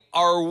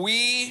Are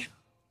we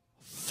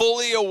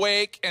fully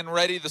awake and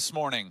ready this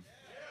morning?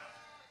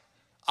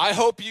 I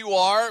hope you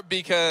are,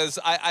 because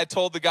I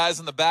told the guys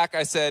in the back,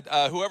 I said,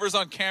 whoever's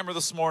on camera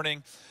this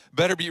morning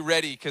better be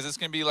ready, because it's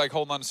going to be like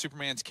holding on to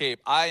Superman's cape.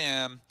 I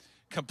am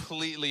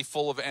completely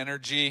full of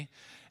energy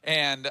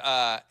and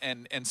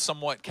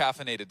somewhat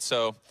caffeinated.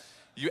 So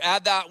you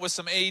add that with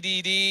some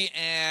ADD,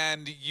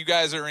 and you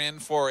guys are in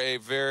for a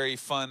very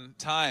fun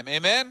time.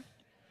 Amen?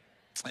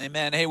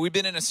 Amen. Hey, we've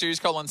been in a series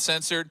called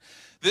Uncensored.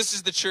 This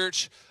is the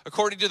church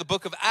according to the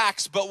book of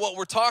Acts, but what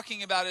we're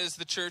talking about is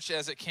the church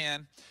as it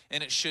can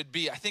and it should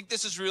be. I think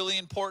this is really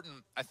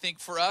important. I think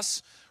for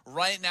us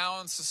right now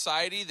in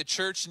society, the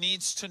church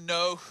needs to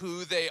know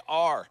who they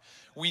are.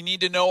 We need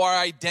to know our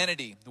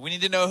identity. We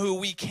need to know who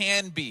we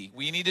can be.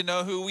 We need to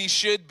know who we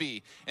should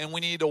be, and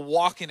we need to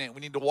walk in it. We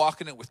need to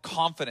walk in it with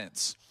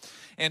confidence.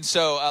 And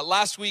so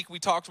last week we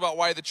talked about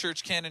why the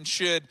church can and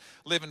should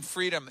live in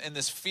freedom, and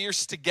this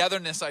fierce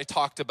togetherness I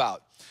talked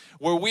about,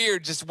 where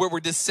we're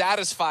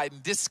dissatisfied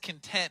and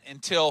discontent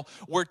until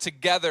we're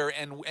together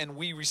and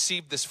we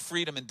receive this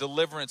freedom and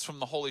deliverance from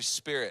the Holy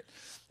Spirit.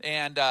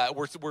 And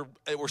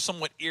we're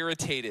somewhat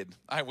irritated,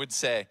 I would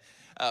say,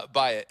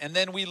 by it. And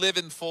then we live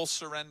in full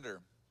surrender.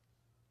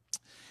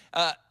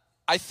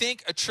 I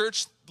think a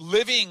church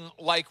living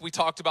like we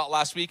talked about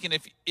last week, and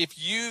if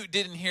you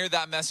didn't hear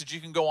that message,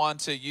 you can go on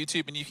to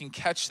YouTube and you can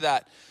catch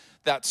that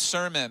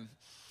sermon.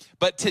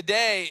 But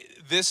today,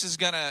 this is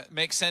going to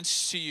make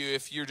sense to you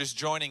if you're just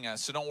joining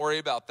us, so don't worry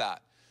about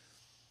that.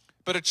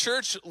 But a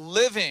church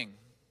living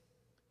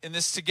in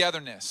this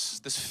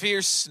togetherness, this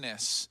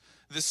fierceness,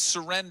 this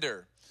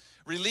surrender,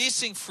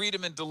 releasing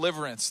freedom and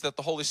deliverance that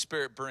the Holy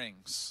Spirit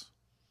brings.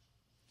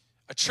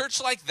 A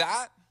church like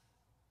that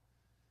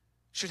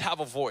should have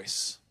a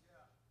voice.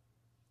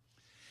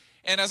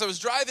 And as I was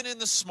driving in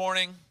this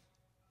morning,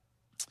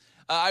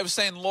 I was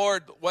saying,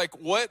 Lord, like,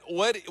 what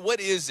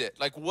is it?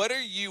 Like, what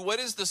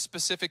is the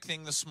specific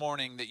thing this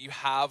morning that you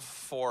have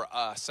for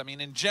us? I mean,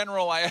 in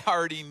general, I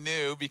already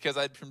knew because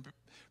I'd been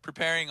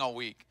preparing all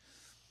week.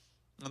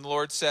 And the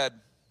Lord said,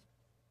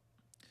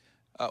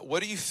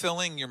 what are you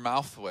filling your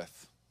mouth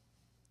with?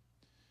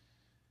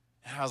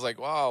 And I was like,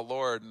 wow,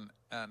 Lord.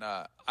 And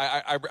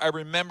I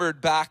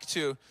remembered back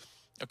to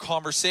a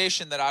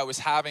conversation that I was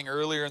having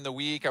earlier in the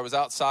week. I was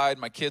outside,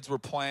 my kids were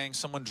playing,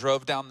 someone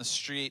drove down the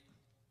street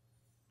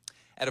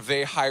at a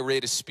very high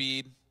rate of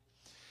speed.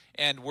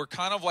 And we're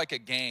kind of like a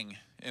gang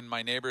in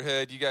my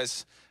neighborhood. You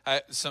guys,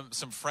 some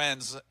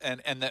friends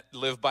and that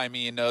live by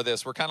me and know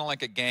this. We're kind of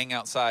like a gang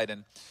outside,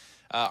 and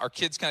our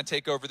kids kind of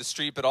take over the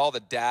street, but all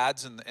the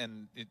dads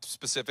and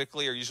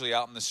specifically are usually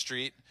out in the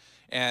street,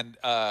 and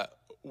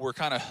we're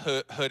kind of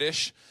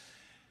hoodish.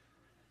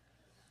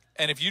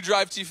 And if you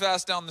drive too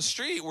fast down the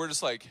street, we're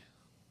just like,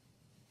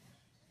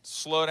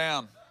 slow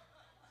down,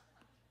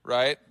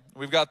 right?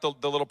 We've got the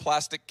little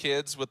plastic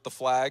kids with the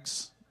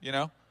flags, you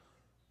know?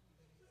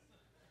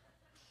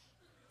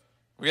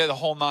 We got the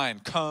whole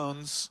nine,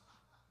 cones,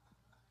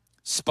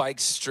 spike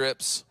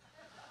strips.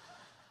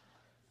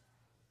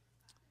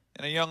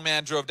 And a young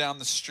man drove down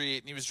the street,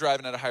 and he was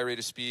driving at a high rate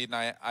of speed,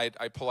 and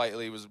I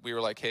politely we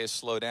were like, hey,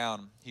 slow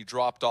down. He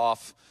dropped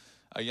off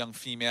a young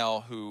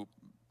female who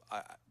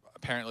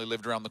apparently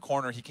lived around the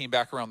corner. He came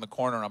back around the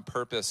corner and on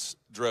purpose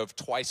drove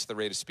twice the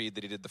rate of speed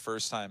that he did the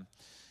first time.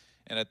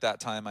 And at that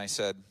time I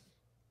said,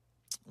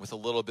 with a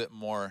little bit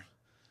more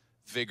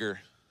vigor,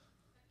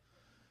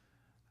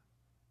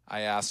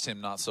 I asked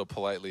him not so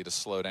politely to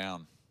slow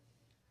down,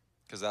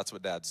 because that's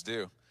what dads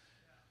do.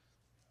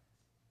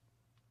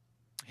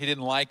 He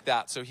didn't like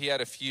that, so he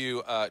had a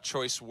few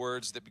choice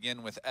words that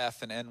begin with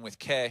F and end with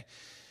K.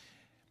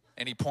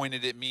 And he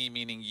pointed at me,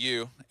 meaning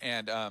you,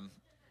 and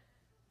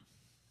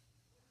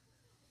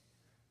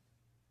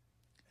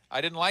I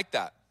didn't like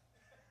that,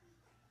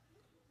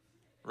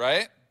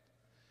 right?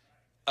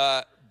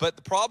 But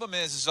the problem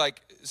is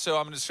like, so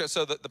I'm going to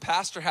so the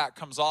pastor hat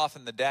comes off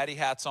and the daddy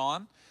hat's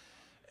on,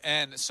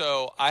 and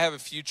so I have a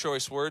few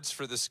choice words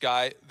for this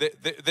guy.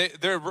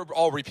 They're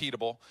all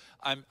repeatable.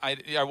 I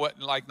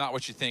wasn't like not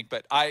what you think,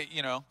 but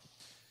and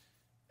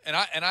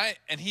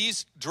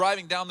he's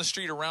driving down the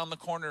street around the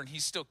corner, and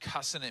he's still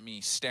cussing at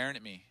me, staring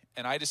at me,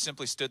 and I just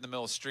simply stood in the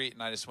middle of the street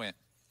and I just went,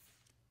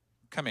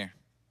 come here.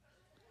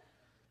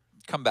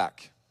 Come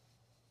back.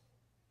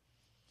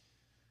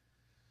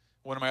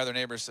 One of my other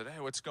neighbors said, hey,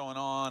 what's going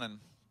on? And,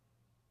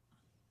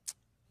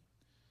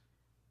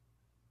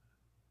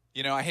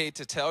 I hate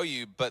to tell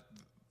you, but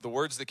the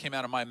words that came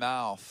out of my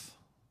mouth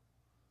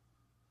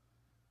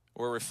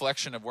were a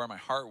reflection of where my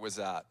heart was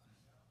at.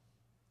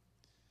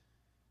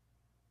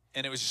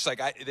 And it was just like,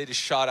 they just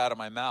shot out of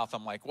my mouth.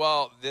 I'm like,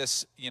 well,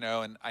 this,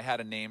 and I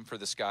had a name for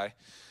this guy.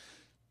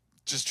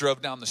 Just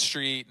drove down the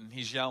street, and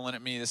he's yelling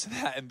at me, this and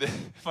that. And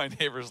my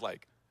neighbor's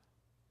like,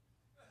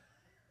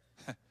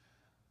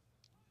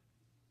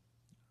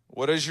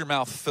 what is your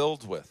mouth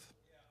filled with?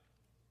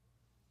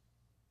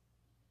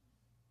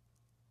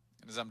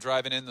 And as I'm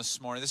driving in this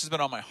morning, this has been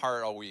on my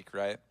heart all week,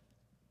 right?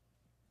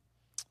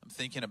 I'm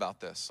thinking about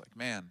this. Like,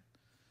 man,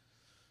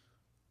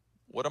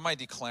 what am I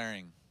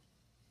declaring?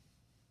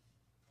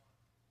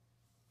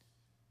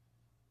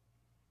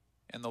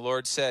 And the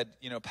Lord said,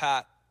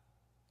 Pat,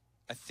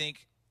 I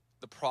think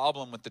the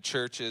problem with the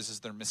church is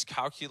they're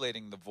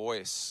miscalculating the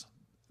voice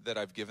that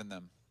I've given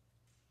them.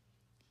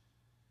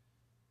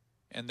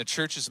 And the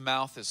church's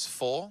mouth is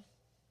full,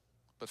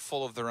 but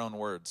full of their own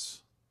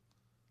words.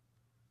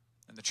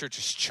 And the church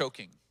is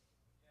choking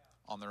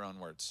on their own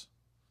words.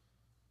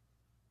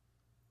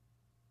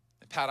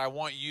 And Pat, I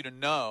want you to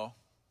know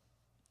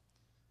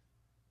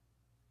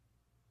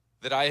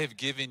that I have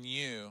given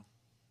you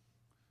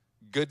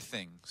good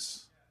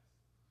things,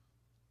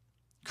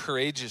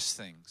 courageous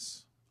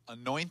things,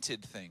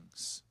 anointed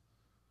things,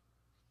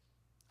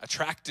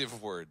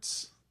 attractive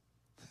words,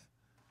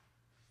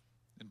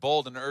 and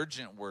bold and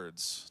urgent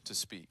words to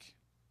speak.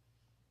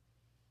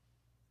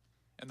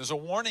 And there's a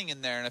warning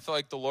in there, and I feel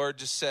like the Lord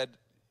just said,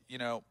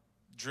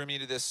 drew me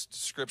to this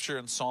scripture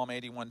in Psalm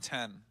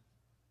 81:10. It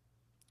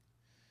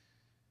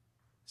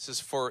says,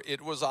 "For it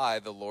was I,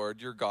 the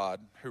Lord, your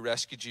God, who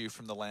rescued you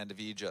from the land of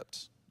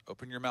Egypt.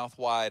 Open your mouth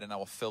wide, and I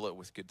will fill it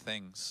with good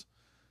things."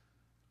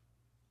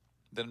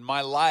 Then in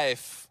my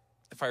life,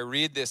 if I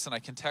read this and I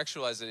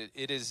contextualize it,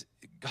 it is,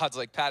 God's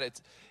like,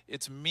 Pat,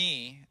 it's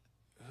me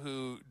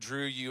who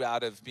drew you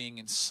out of being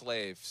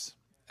enslaved,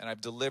 and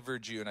I've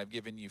delivered you, and I've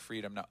given you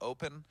freedom. Now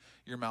open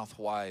your mouth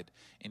wide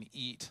and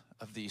eat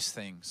of these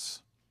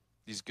things,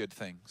 these good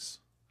things.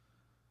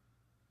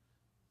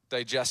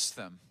 Digest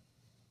them.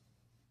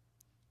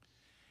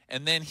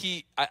 And then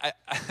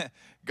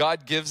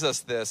God gives us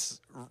this.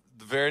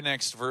 The very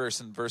next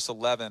verse, in verse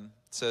 11,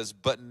 says,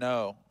 "But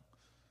no,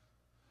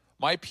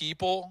 my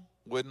people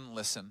wouldn't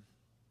listen.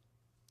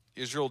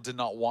 Israel did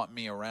not want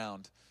me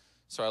around.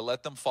 So I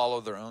let them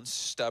follow their own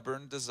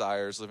stubborn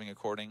desires, living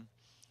according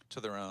to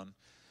their own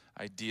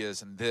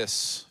ideas." And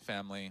this,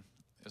 family,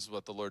 is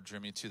what the Lord drew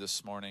me to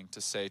this morning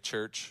to say,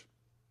 church,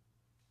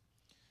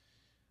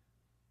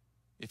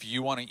 if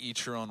you want to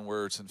eat your own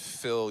words and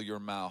fill your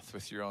mouth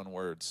with your own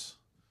words,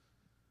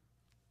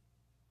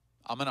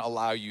 I'm going to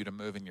allow you to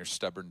move in your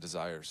stubborn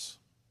desires.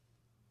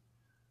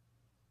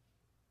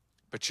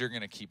 But you're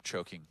going to keep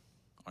choking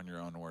on your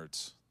own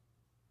words.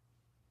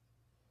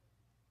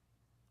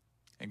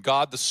 And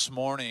God this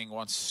morning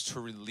wants to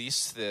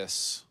release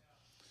this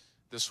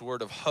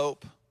word of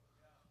hope,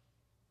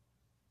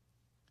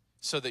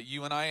 so that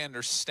you and I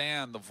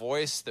understand the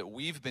voice that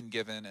we've been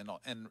given,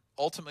 and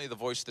ultimately the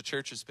voice the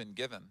church has been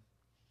given.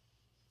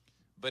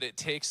 But it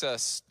takes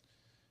us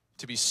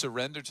to be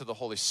surrendered to the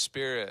Holy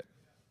Spirit,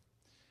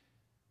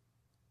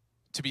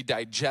 to be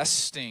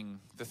digesting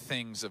the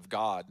things of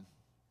God,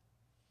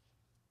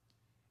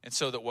 and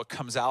so that what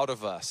comes out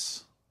of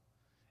us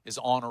is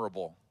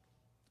honorable,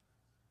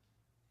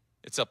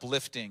 it's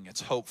uplifting,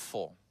 it's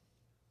hopeful.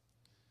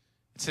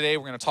 Today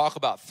we're going to talk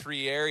about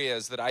 3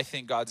 areas that I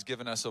think God's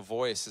given us a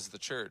voice as the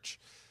church.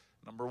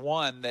 Number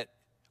 1, that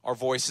our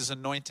voice is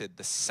anointed.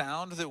 The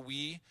sound that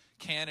we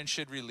can and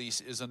should release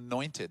is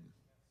anointed.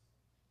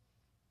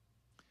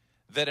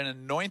 That an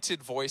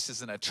anointed voice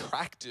is an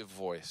attractive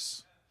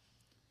voice.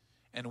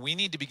 And we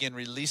need to begin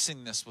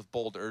releasing this with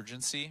bold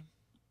urgency,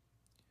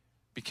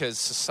 because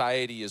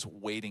society is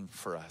waiting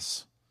for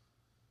us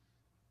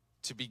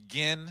to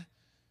begin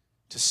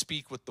to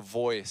speak with the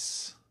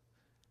voice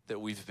that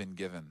we've been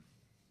given.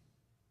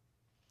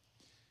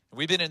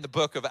 We've been in the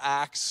book of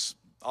Acts,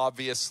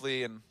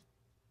 obviously, and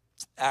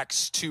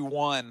Acts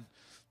 2:1.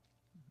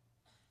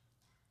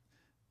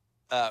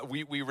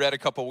 We read a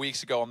couple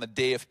weeks ago on the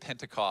day of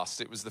Pentecost.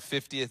 It was the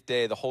 50th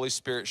day. The Holy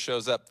Spirit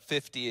shows up.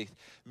 50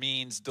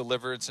 means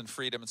deliverance and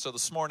freedom. And so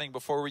this morning,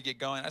 before we get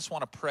going, I just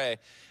want to pray.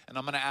 And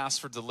I'm going to ask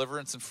for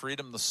deliverance and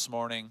freedom this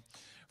morning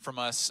from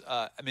us,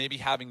 maybe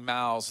having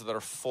mouths that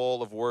are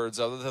full of words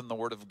other than the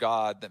word of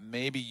God, that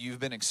maybe you've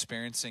been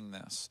experiencing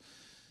this.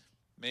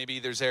 Maybe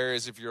there's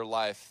areas of your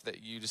life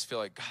that you just feel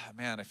like, God,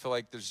 man, I feel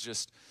like there's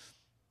just,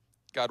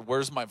 God,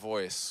 where's my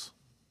voice?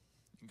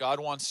 God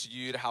wants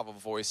you to have a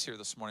voice here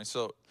this morning.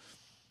 So,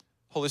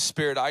 Holy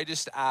Spirit, I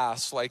just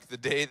ask, like the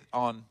day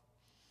on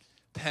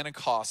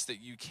Pentecost that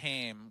you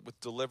came with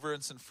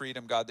deliverance and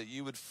freedom, God, that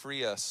you would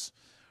free us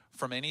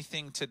from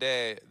anything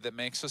today that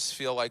makes us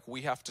feel like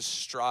we have to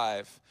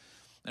strive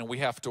and we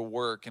have to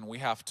work and we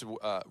have to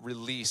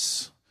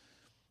release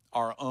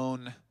our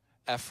own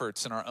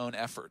efforts and our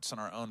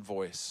own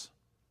voice.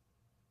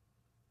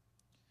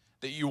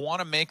 That you want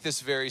to make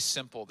this very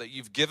simple, that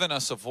you've given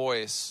us a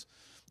voice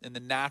in the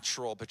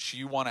natural, but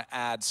you want to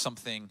add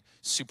something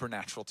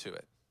supernatural to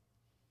it.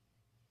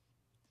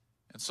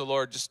 And so,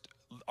 Lord, just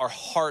our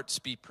hearts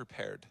be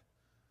prepared.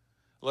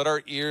 Let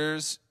our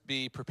ears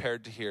be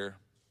prepared to hear.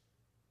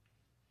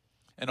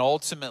 And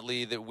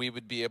ultimately, that we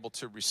would be able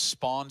to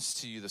respond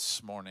to you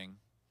this morning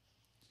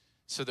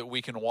so that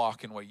we can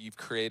walk in what you've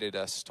created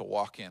us to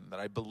walk in. That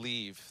I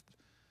believe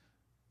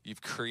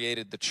you've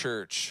created the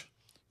church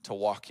to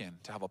walk in,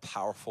 to have a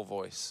powerful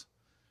voice.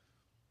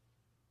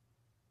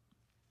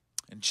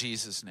 In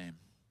Jesus' name,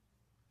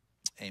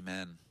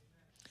 amen.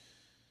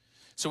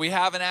 So we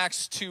have in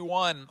Acts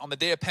 2:1, on the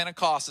day of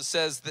Pentecost, it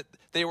says that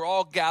they were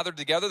all gathered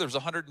together. There's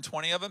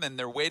 120 of them, and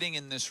they're waiting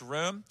in this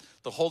room.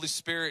 The Holy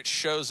Spirit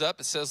shows up,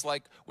 it says,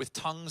 like with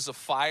tongues of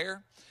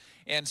fire.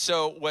 And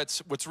so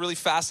what's really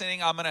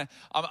fascinating, I'm gonna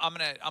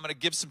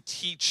give some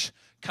teach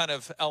kind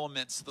of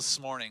elements this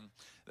morning.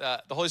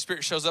 The Holy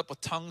Spirit shows up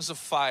with tongues of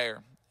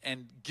fire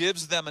and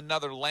gives them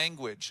another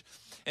language.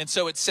 And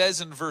so it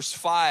says in verse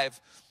 5,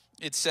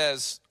 it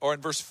says, or in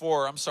verse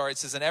 4, I'm sorry, it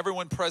says, and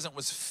everyone present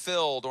was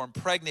filled or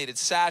impregnated,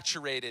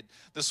 saturated,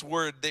 this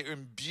word, they were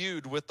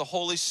imbued with the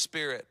Holy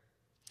Spirit.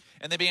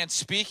 And they began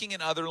speaking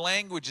in other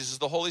languages as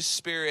the Holy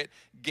Spirit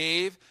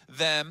gave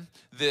them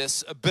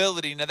this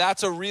ability. Now,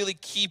 that's a really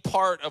key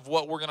part of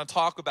what we're going to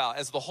talk about,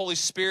 as the Holy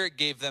Spirit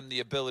gave them the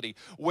ability.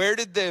 Where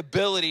did the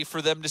ability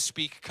for them to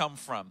speak come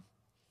from?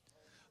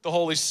 The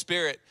Holy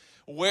Spirit.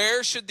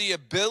 Where should the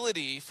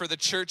ability for the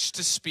church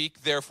to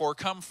speak therefore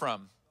come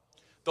from?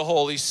 The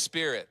Holy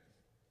Spirit.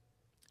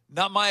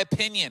 Not my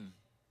opinion.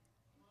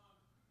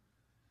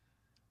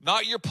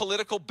 Not your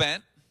political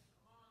bent.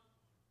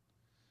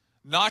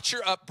 Not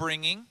your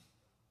upbringing.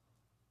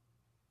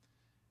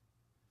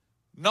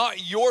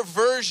 Not your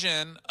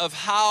version of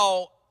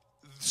how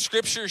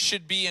Scripture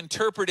should be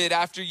interpreted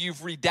after you've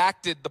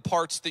redacted the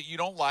parts that you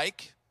don't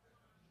like.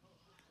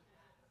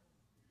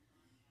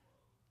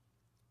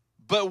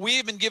 But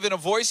we've been given a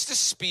voice to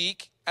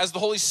speak as the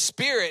Holy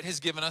Spirit has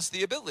given us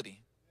the ability.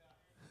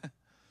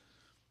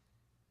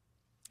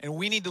 And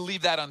we need to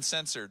leave that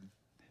uncensored.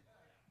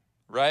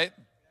 Right?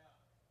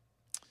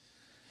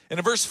 And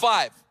in verse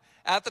 5,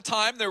 at the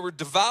time there were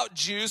devout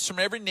Jews from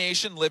every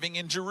nation living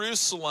in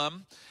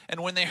Jerusalem.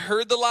 And when they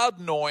heard the loud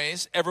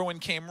noise, everyone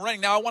came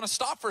running. Now I want to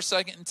stop for a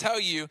second and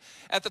tell you,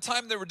 at the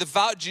time there were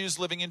devout Jews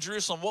living in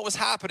Jerusalem. What was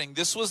happening?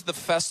 This was the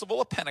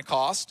festival of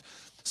Pentecost.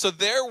 So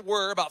there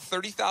were about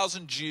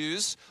 30,000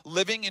 Jews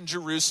living in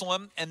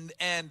Jerusalem,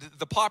 and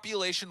the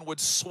population would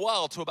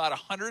swell to about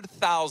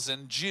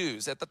 100,000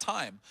 Jews at the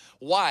time.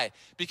 Why?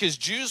 Because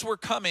Jews were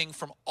coming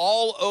from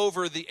all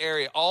over the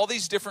area, all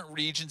these different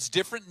regions,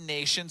 different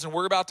nations, and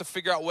we're about to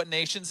figure out what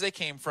nations they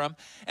came from,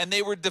 and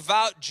they were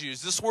devout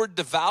Jews. This word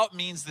devout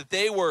means that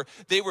they were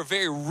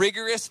very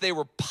rigorous, they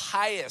were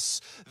pious,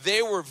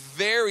 they were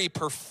very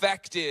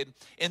perfected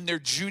in their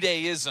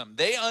Judaism.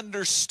 They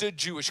understood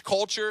Jewish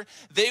culture,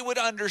 they would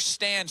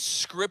understand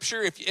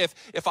Scripture.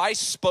 If I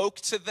spoke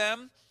to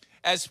them,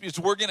 as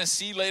we're going to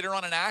see later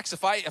on in Acts,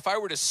 if I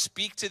were to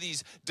speak to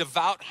these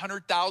devout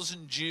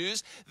 100,000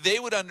 Jews, they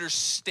would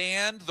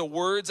understand the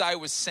words I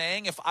was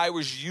saying if I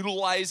was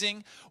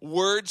utilizing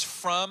words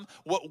from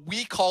what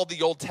we call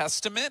the Old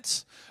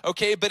Testament.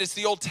 Okay, but it's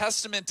the Old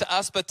Testament to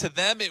us, but to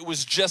them it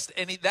was just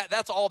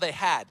that's all they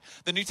had.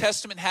 The New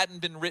Testament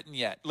hadn't been written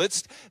yet.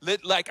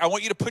 I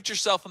want you to put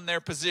yourself in their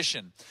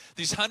position.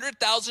 These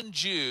 100,000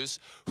 Jews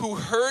who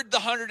heard the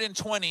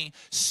 120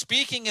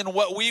 speaking in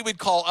what we would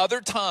call other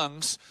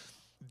tongues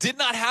did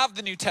not have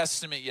the New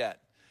Testament yet.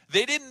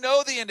 They didn't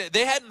know the end.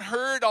 They hadn't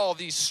heard all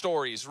these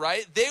stories,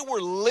 right? They were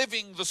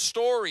living the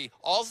story.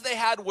 All they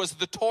had was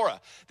the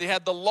Torah. They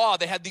had the law.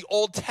 They had the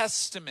Old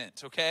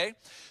Testament, okay?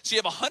 So you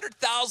have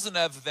 100,000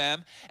 of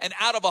them, and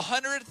out of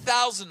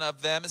 100,000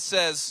 of them, it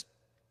says,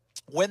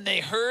 when they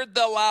heard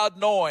the loud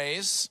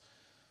noise,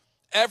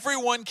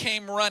 everyone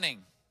came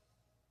running.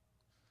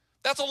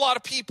 That's a lot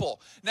of people.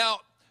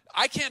 Now,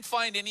 I can't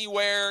find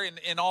anywhere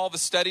in all the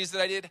studies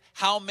that I did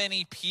how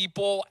many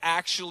people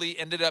actually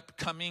ended up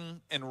coming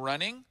and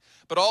running.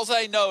 But all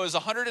I know is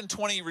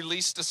 120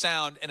 released a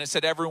sound and it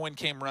said everyone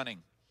came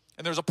running.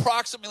 And there's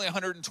approximately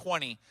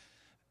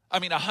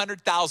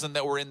 100,000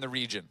 that were in the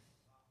region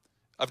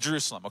of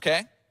Jerusalem,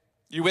 okay?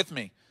 You with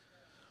me?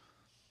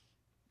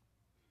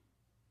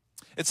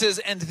 It says,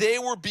 and they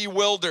were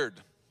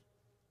bewildered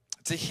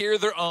to hear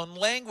their own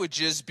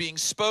languages being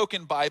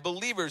spoken by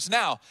believers.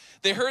 Now,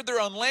 they heard their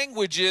own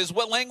languages.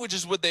 What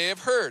languages would they have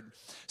heard?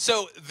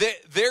 So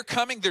they're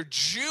coming, they're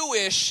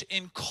Jewish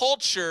in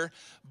culture,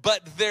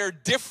 but they're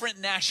different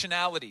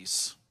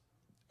nationalities,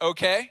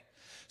 okay?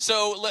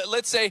 So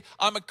let's say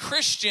I'm a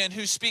Christian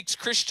who speaks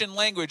Christian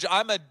language.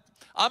 I'm a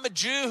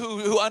Jew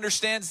who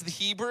understands the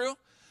Hebrew,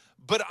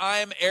 but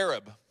I'm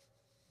Arab.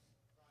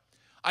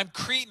 I'm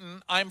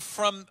Cretan, I'm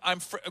from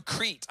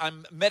Crete,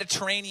 I'm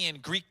Mediterranean,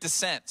 Greek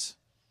descent.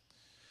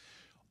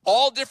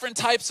 All different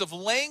types of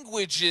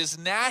languages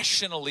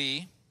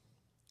nationally,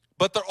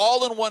 but they're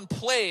all in one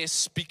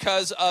place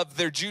because of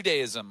their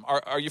Judaism.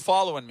 Are you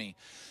following me?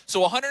 So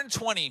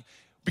 120,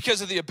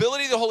 because of the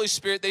ability of the Holy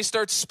Spirit, they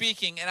start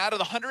speaking, and out of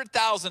the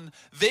 100,000,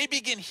 they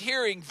begin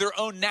hearing their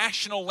own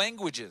national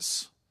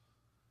languages.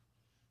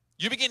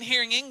 You begin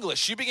hearing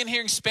English. You begin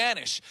hearing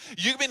Spanish.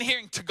 You begin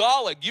hearing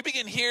Tagalog. You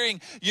begin hearing,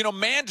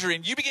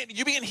 Mandarin. You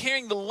begin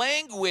hearing the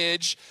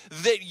language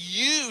that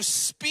you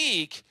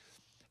speak,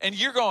 and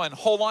you're going,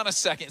 hold on a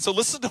second. So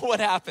listen to what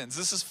happens.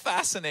 This is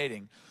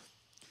fascinating.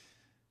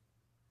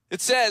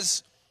 It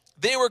says,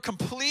 they were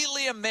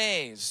completely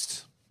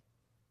amazed.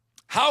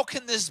 How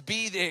can this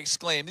be, they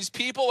exclaimed. These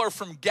people are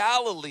from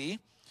Galilee,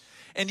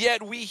 and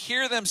yet we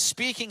hear them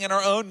speaking in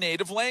our own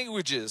native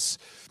languages.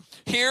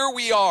 Here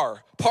we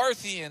are,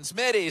 Parthians,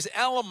 Medes,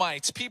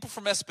 Elamites, people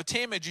from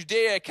Mesopotamia,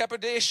 Judea,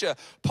 Cappadocia,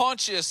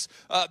 Pontus,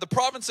 the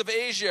province of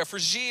Asia,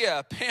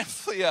 Phrygia,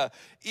 Pamphylia,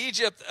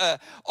 Egypt,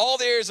 all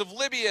the areas of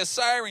Libya,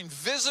 Cyrene,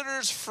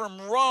 visitors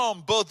from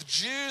Rome, both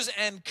Jews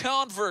and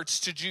converts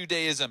to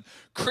Judaism,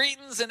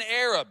 Cretans and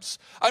Arabs.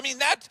 The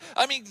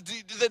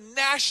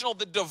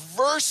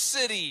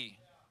diversity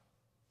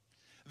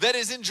that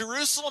is in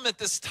Jerusalem at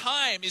this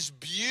time is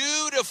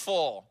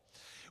beautiful.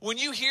 When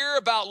you hear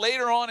about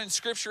later on in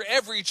Scripture,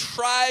 every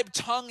tribe,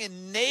 tongue,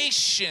 and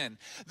nation,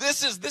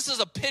 this is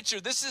a picture.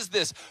 This is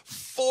this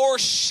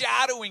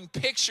foreshadowing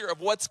picture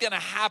of what's going to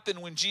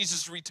happen when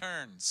Jesus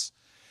returns.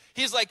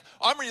 He's like,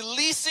 I'm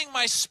releasing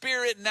my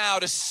Spirit now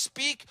to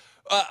speak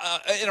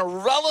in a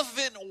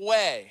relevant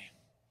way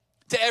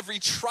to every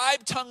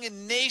tribe, tongue,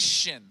 and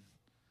nation.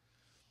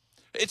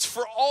 It's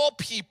for all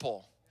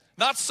people,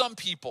 not some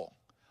people.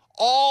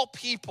 All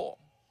people.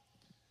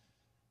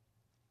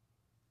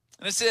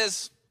 And it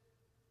says,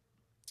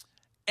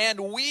 and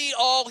we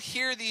all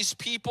hear these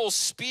people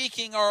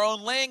speaking our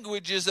own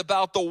languages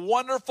about the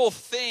wonderful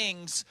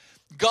things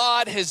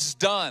God has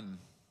done.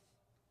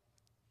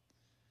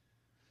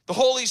 The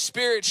Holy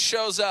Spirit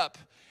shows up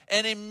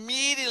and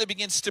immediately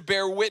begins to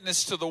bear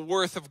witness to the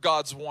worth of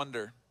God's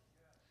wonder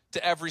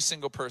to every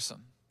single person.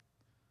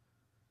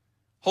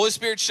 Holy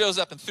Spirit shows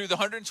up and through the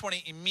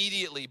 120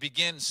 immediately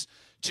begins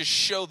to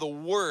show the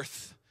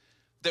worth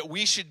that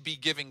we should be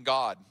giving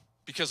God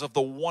because of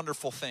the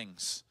wonderful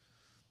things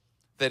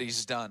that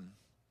he's done.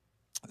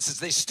 It says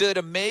they stood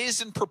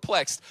amazed and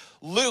perplexed.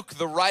 Luke,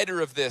 the writer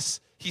of this,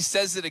 he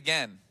says it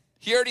again.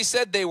 He already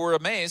said they were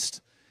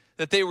amazed,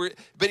 but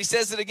he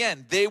says it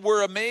again. They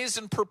were amazed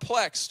and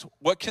perplexed.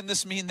 What can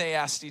this mean? They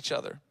asked each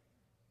other.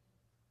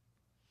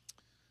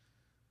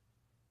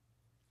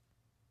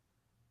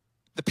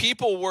 The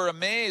people were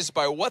amazed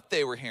by what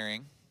they were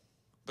hearing,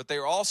 but they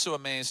were also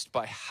amazed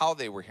by how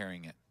they were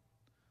hearing it.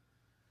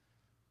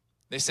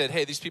 They said,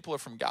 hey, these people are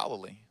from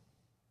Galilee.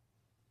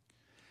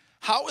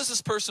 How is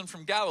this person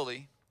from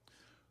Galilee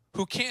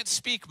who can't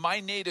speak my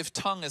native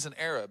tongue as an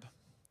Arab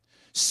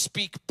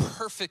speak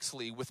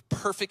perfectly with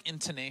perfect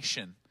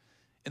intonation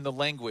in the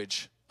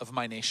language of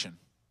my nation?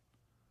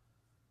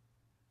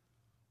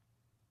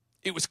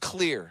 It was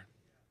clear.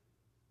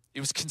 It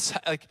was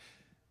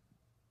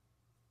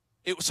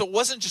so it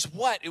wasn't just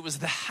what, it was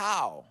the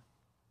how.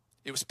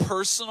 It was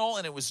personal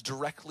and it was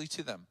directly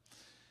to them.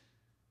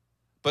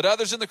 But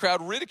others in the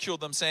crowd ridiculed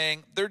them,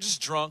 saying, they're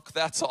just drunk,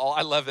 that's all.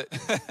 I love it.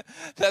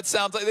 That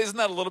sounds like, isn't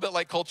that a little bit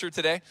like culture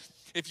today?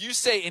 If you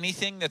say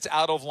anything that's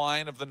out of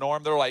line of the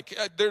norm, they're like,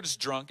 they're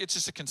just drunk. It's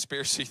just a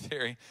conspiracy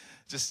theory.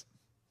 Just,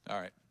 all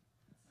right.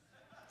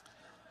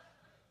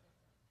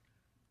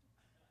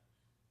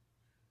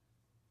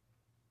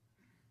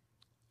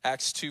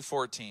 Acts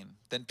 2:14.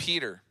 Then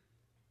Peter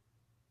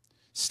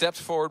stepped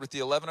forward with the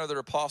 11 other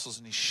apostles,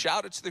 and he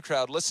shouted to the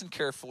crowd, listen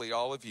carefully,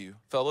 all of you,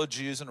 fellow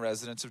Jews and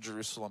residents of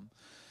Jerusalem.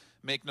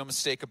 Make no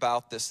mistake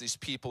about this. These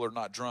people are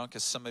not drunk,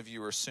 as some of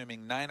you are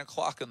assuming. 9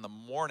 o'clock in the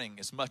morning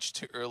is much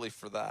too early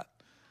for that.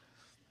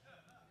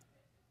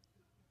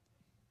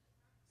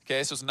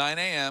 Okay, so it's 9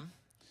 a.m.,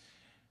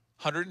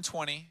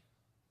 120.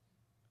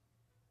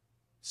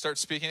 Start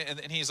speaking,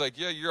 and he's like,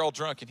 yeah, you're all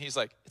drunk. And he's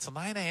like, it's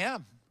 9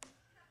 a.m.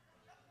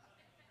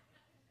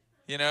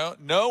 You know,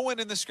 no one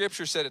in the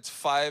scripture said it's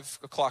 5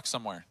 o'clock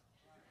somewhere.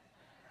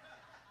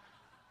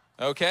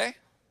 Okay?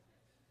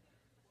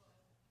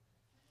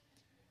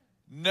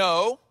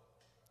 No,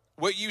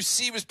 what you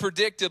see was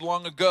predicted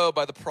long ago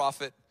by the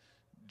prophet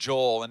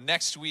Joel. And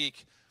next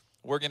week,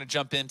 we're going to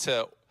jump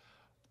into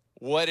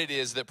what it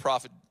is that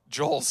prophet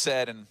Joel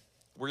said, and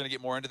we're going to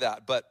get more into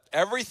that. But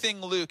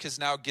everything Luke has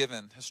now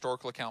given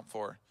historical account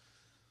for,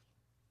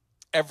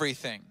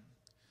 everything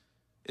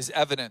is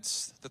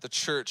evidence that the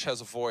church has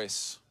a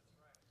voice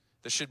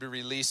that should be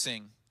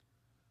releasing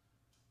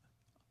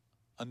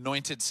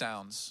anointed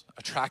sounds,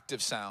 attractive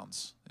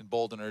sounds, and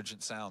bold and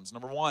urgent sounds.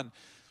 Number one,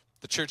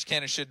 the church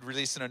canon should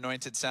release an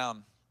anointed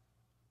sound.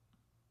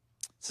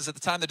 It says at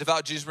the time the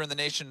devout Jews were in the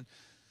nation,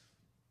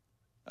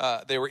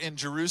 they were in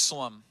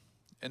Jerusalem,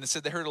 and it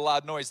said they heard a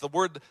loud noise. The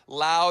word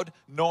loud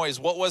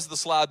noise, what was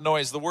this loud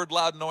noise? The word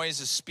loud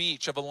noise is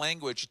speech of a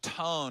language, a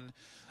tone,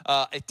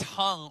 a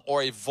tongue,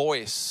 or a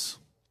voice.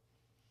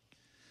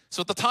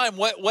 So at the time,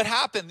 what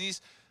happened? These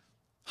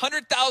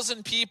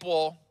 100,000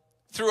 people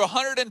through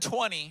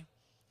 120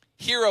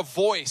 hear a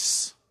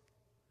voice.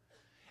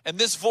 And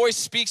this voice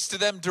speaks to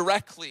them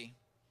directly.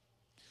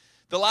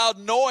 The loud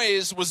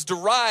noise was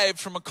derived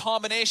from a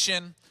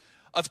combination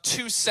of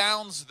two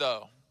sounds,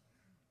 though.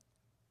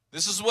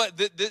 This is what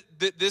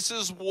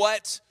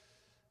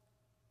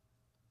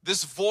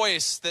this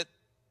voice that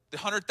the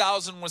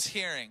 100,000 was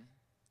hearing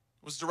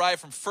was derived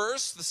from.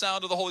 First, the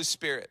sound of the Holy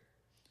Spirit.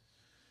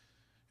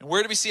 And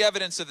where do we see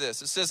evidence of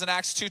this? It says in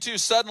Acts 2:2,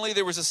 suddenly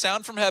there was a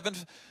sound from heaven.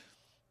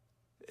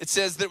 It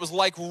says that it was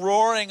like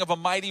roaring of a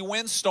mighty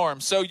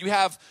windstorm. So you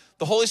have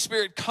the Holy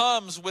Spirit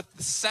comes with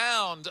the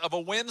sound of a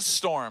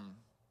windstorm.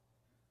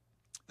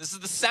 This is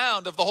the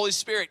sound of the Holy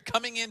Spirit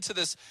coming into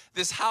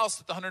this house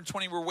that the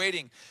 120 were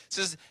waiting. It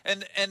says,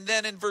 and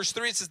then in verse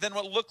 3, it says, then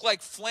what looked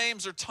like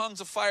flames or tongues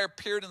of fire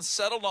appeared and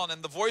settled on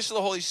him. The voice of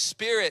the Holy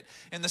Spirit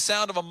in the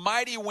sound of a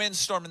mighty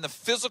windstorm in the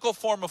physical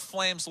form of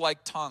flames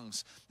like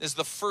tongues is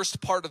the first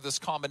part of this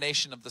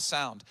combination of the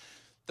sound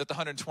that the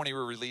 120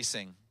 were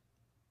releasing.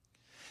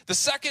 The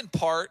second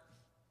part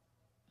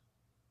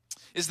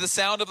is the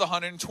sound of the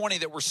 120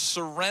 that were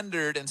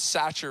surrendered and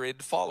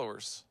saturated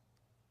followers.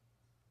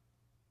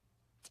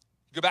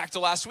 Go back to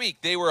last week.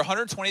 They were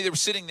 120. They were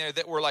sitting there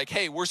that were like,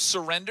 hey, we're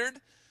surrendered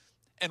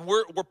and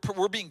we're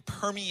being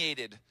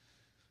permeated,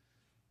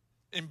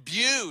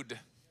 imbued,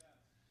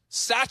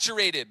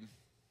 saturated,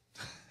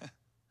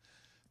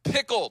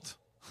 pickled,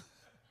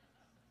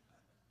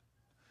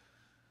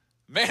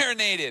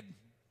 marinated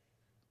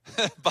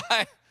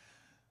by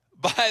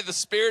the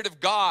Spirit of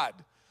God.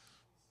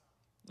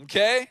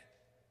 Okay?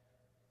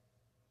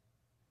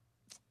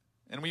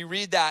 And we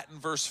read that in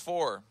verse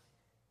 4.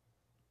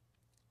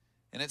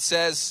 And it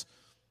says,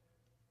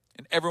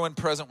 and everyone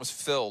present was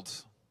filled,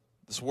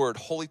 this word,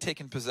 wholly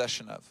taken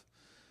possession of,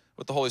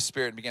 with the Holy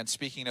Spirit, and began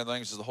speaking in other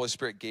languages. The Holy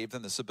Spirit gave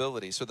them this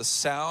ability. So the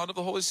sound of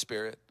the Holy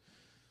Spirit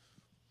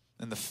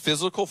in the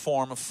physical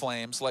form of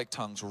flames like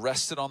tongues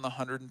rested on the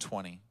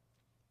 120,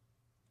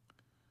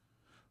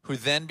 who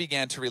then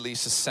began to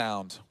release a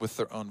sound with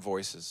their own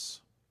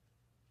voices.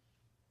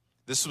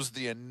 This was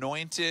the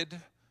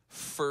anointed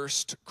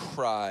first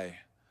cry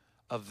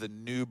of the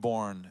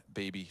newborn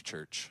baby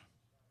church.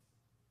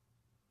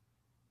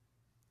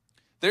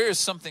 There is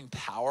something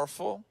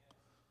powerful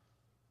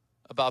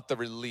about the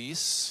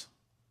release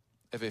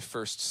of a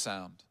first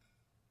sound.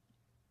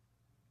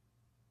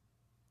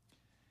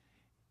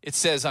 It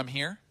says, I'm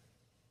here.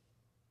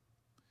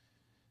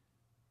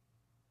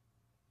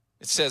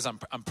 It says, I'm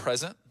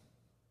present.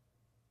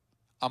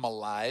 I'm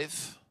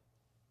alive.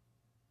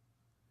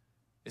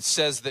 It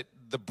says that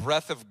the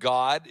breath of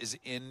God is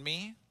in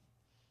me.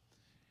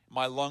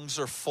 My lungs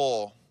are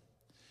full.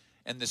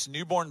 And this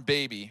newborn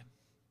baby,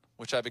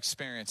 which I've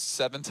experienced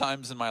 7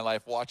 times in my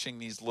life watching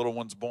these little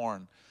ones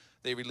born,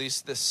 they release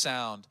this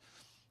sound.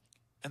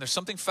 And there's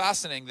something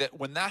fascinating that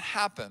when that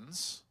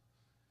happens,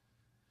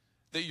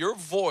 that your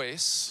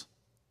voice,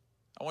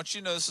 I want you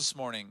to know this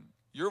morning,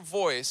 your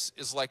voice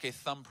is like a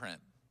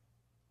thumbprint.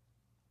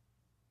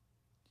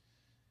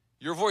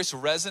 Your voice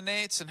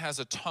resonates and has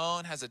a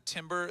tone, has a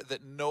timbre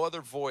that no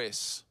other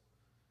voice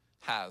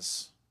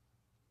has.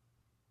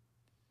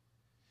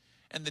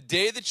 And the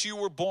day that you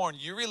were born,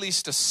 you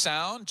released a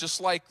sound, just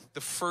like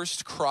the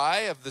first cry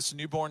of this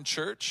newborn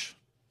church.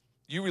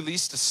 You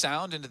released a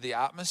sound into the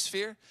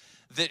atmosphere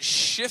that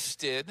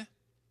shifted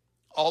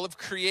all of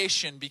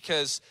creation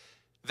because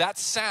that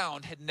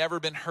sound had never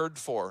been heard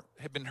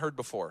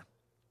before.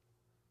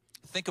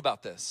 Think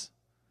about this.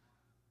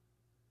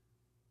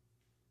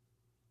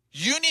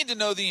 You need to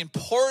know the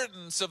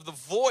importance of the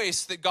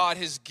voice that God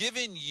has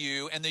given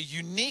you and the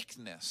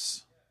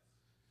uniqueness.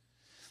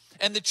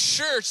 And the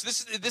church,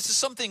 this is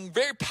something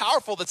very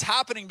powerful that's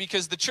happening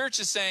because the church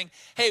is saying,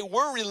 hey,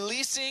 we're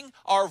releasing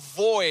our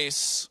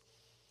voice,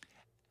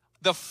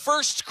 the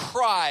first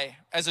cry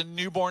as a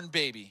newborn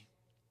baby.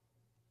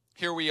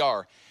 Here we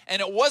are.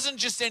 And it wasn't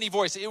just any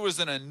voice, it was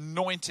an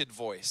anointed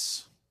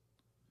voice.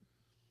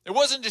 It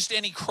wasn't just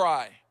any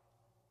cry.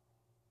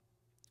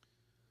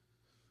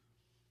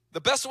 The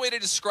best way to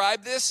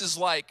describe this is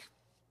like,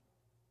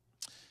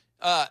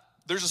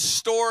 there's a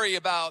story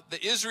about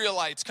the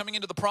Israelites coming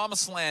into the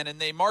promised land and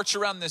they march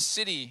around this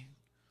city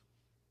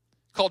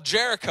called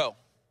Jericho.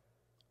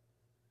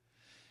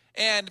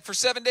 And for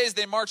 7 days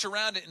they march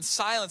around it in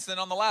silence. Then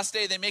on the last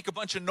day they make a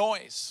bunch of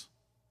noise.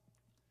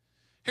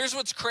 Here's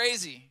what's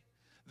crazy.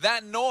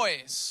 That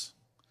noise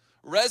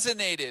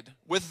resonated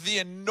with the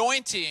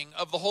anointing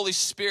of the Holy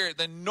Spirit,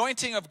 the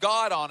anointing of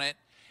God on it,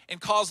 and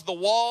caused the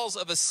walls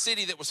of a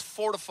city that was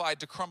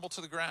fortified to crumble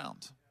to the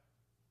ground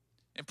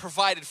and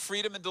provided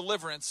freedom and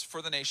deliverance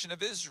for the nation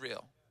of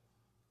Israel.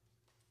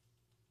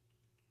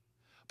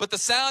 But the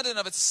sound in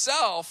of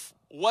itself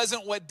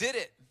wasn't what did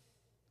it.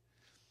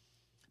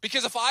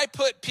 Because if I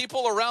put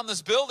people around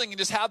this building and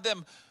just have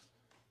them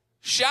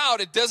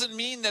shout, it doesn't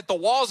mean that the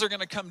walls are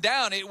going to come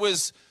down. It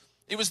was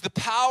the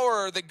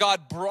power that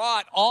God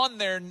brought on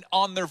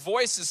their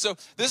voices. So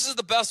this is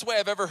the best way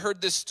I've ever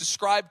heard this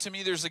described to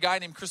me. There's a guy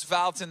named Chris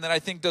Valentin that I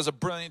think does a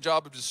brilliant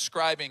job of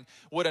describing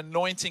what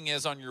anointing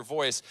is on your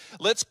voice.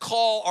 Let's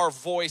call our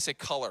voice a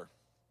color.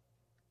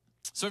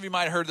 Some of you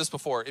might have heard this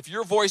before. If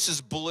your voice is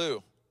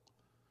blue,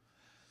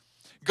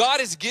 God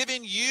has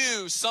given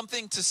you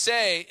something to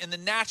say in the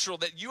natural,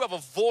 that you have a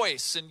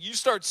voice and you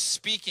start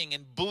speaking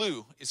and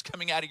blue is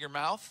coming out of your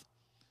mouth.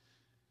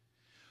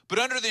 But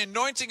under the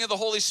anointing of the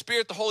Holy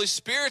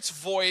Spirit's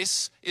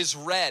voice is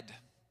red.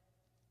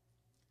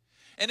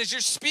 And as you're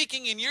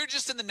speaking and you're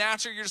just in the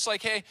natural, you're just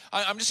like, hey,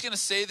 I'm just going to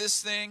say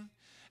this thing.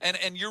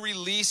 And you're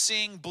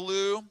releasing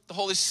blue. The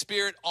Holy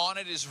Spirit on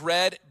it is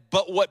red.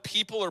 But what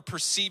people are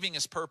perceiving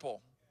is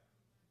purple.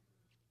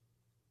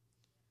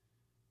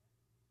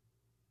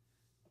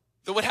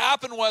 that what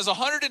happened was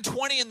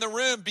 120 in the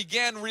room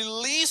began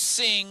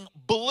releasing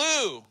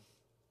blue.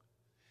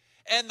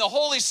 And the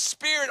Holy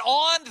Spirit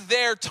on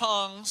their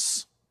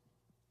tongues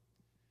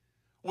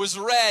was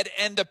red,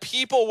 and the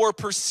people were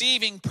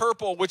perceiving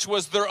purple, which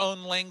was their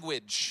own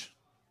language.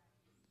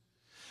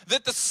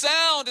 That the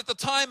sound at the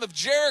time of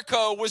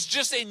Jericho was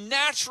just a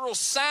natural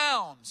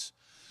sound,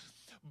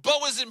 but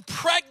was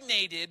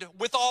impregnated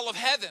with all of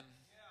heaven.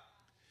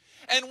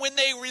 And when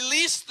they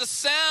released the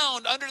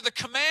sound under the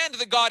command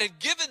that God had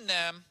given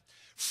them,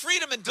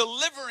 freedom and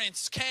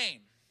deliverance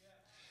came.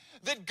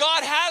 That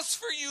God has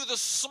for you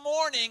this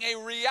morning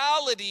a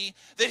reality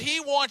that He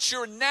wants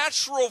your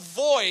natural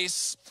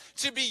voice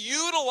to be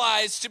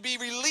utilized, to be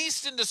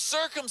released into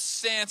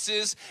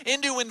circumstances,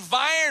 into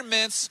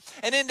environments,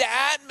 and into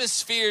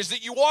atmospheres.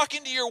 That you walk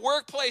into your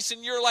workplace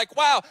and you're like,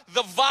 wow,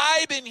 the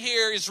vibe in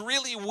here is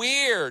really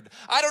weird.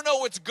 I don't know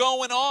what's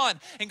going on.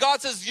 And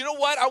God says, you know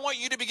what? I want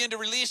you to begin to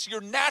release your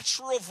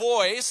natural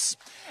voice,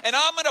 and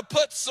I'm going to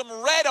put some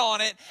red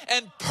on it,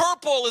 and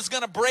purple is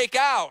going to break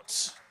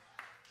out.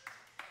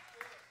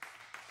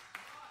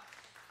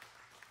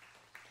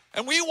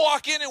 And we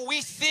walk in and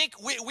we think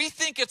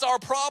it's our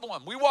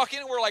problem. We walk in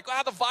and we're like,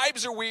 wow, the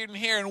vibes are weird in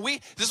here. And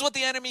this is what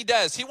the enemy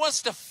does. He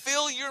wants to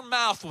fill your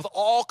mouth with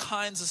all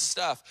kinds of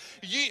stuff.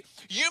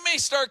 You may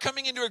start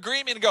coming into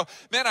agreement and go,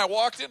 man, I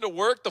walked into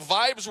work, the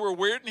vibes were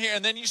weird in here.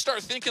 And then you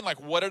start thinking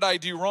like, what did I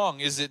do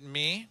wrong? Is it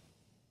me?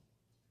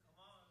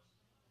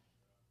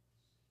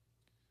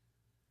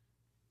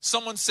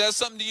 Someone says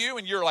something to you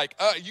and you're like,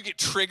 you get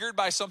triggered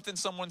by something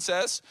someone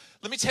says.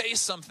 Let me tell you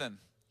something.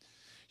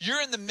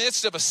 You're in the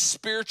midst of a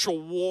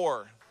spiritual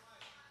war.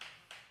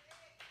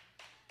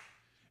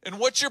 And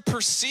what you're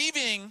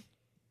perceiving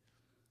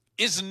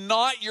is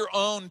not your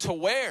own to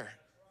wear.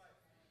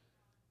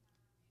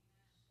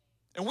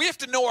 And we have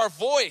to know our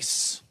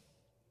voice.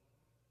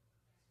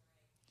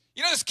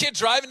 You know this kid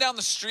driving down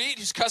the street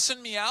who's cussing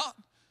me out?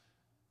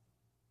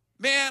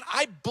 Man,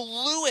 I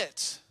blew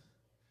it.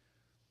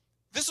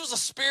 This was a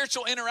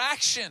spiritual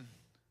interaction.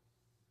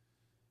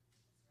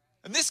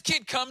 And this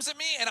kid comes at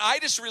me, and I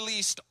just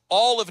released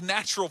all of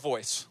natural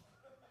voice.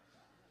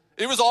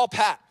 It was all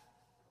Pat.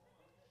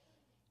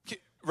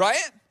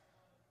 Right?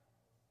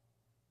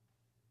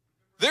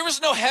 There was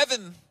no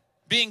heaven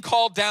being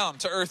called down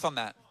to earth on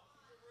that.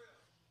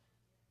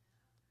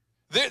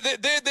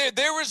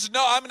 There was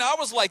no, I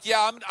was like,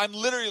 yeah, I'm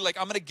literally like,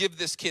 I'm going to give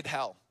this kid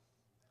hell.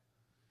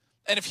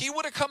 And if he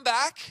would have come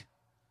back,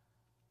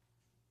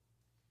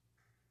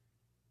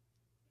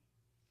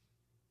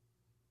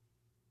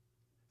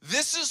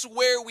 this is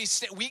where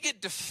we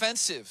get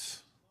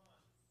defensive.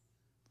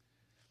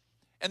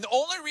 And the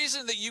only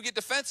reason that you get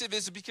defensive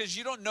is because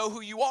you don't know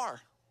who you are.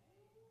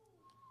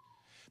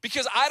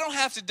 Because I don't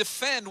have to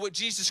defend what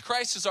Jesus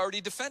Christ has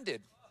already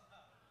defended.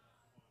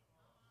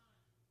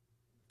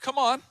 Come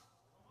on.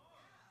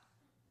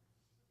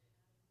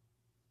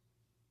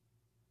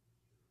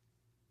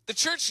 The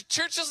church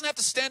doesn't have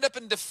to stand up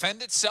and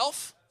defend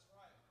itself.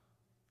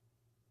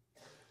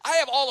 I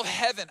have all of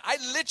heaven. I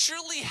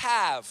literally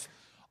have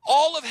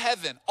all of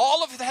heaven,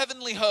 all of the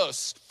heavenly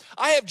hosts.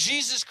 I have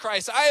Jesus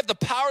Christ. I have the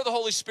power of the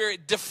Holy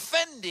Spirit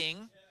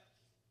defending.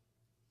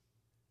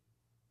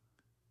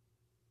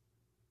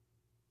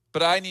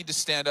 But I need to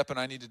stand up and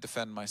I need to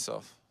defend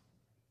myself.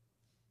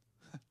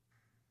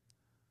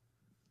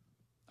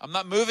 I'm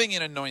not moving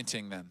in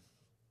anointing then.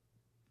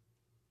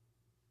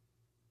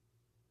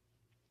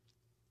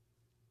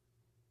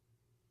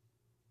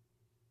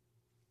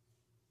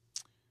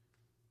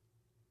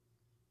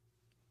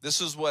 This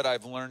is what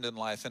I've learned in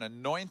life. An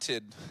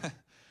anointed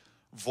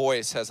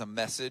voice has a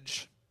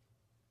message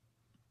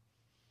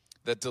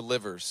that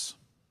delivers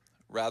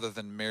rather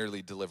than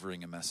merely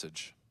delivering a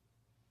message.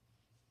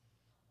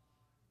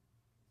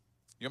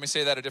 You want me to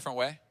say that a different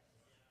way?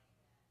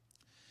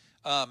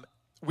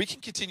 We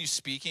can continue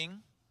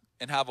speaking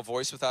and have a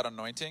voice without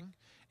anointing,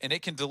 and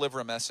it can deliver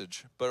a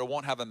message, but it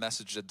won't have a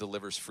message that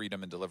delivers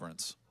freedom and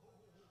deliverance.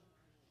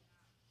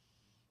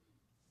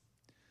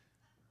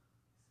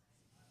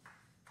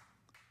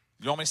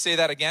 You want me to say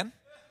that again?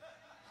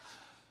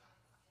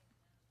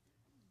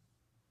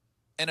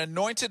 An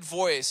anointed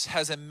voice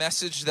has a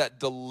message that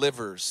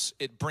delivers.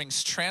 It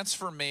brings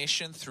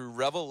transformation through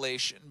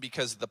revelation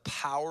because the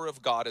power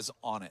of God is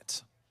on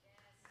it.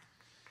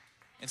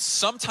 And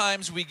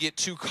sometimes we get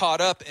too caught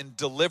up in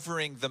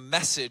delivering the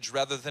message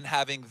rather than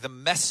having the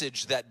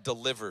message that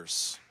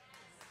delivers.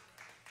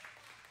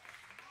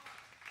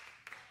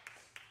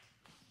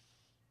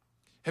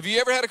 Have you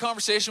ever had a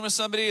conversation with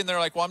somebody and they're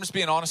like, well, I'm just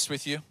being honest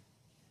with you?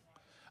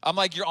 I'm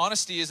like, your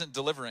honesty isn't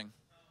delivering.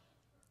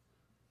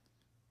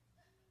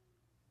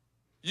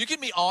 You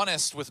can be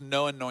honest with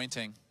no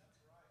anointing.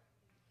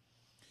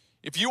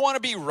 If you want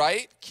to be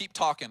right, keep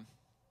talking.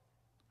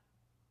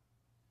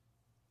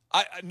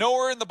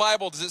 Nowhere in the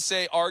Bible does it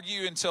say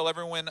argue until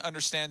everyone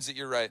understands that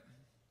you're right.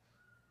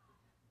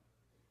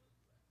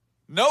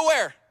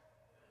 Nowhere.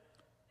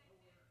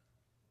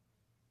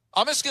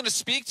 I'm just going to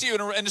speak to you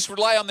and just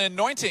rely on the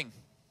anointing.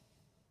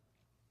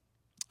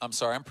 I'm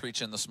sorry, I'm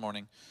preaching this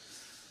morning.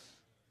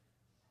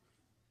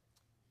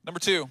 Number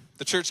two,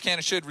 the church can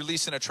and should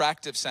release an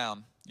attractive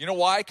sound. You know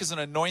why? Because an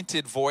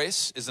anointed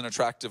voice is an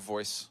attractive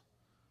voice.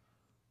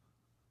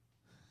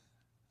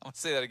 I'm going to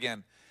say that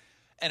again.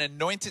 An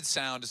anointed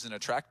sound is an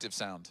attractive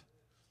sound.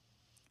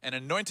 An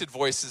anointed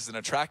voice is an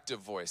attractive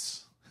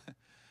voice.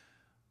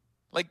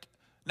 Like,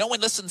 no one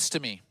listens to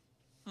me.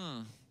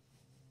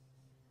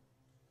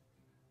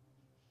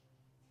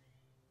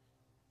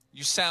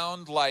 You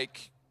sound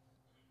like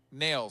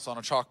nails on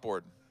a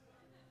chalkboard.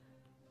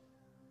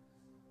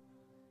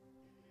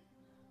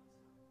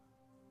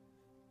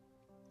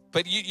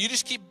 But you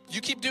just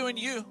keep doing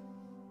you.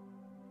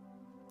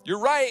 You're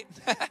right.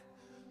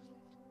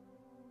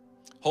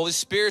 Holy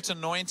Spirit's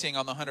anointing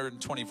on the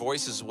 120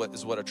 voices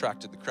is what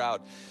attracted the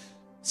crowd.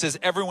 It says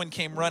everyone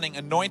came running.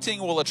 Anointing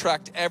will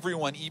attract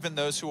everyone, even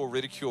those who will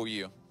ridicule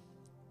you.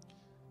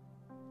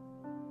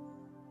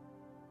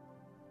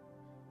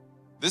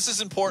 This is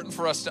important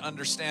for us to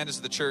understand as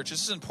the church.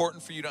 This is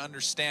important for you to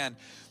understand.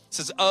 It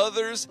says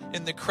others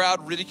in the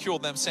crowd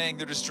ridiculed them, saying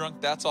they're just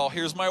drunk, that's all.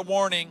 Here's my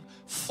warning.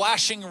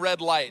 Flashing red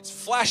lights.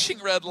 Flashing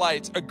red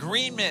lights.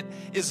 Agreement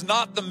is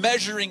not the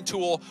measuring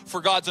tool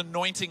for God's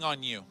anointing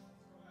on you.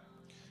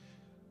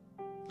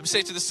 Let me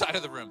say it to the side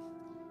of the room.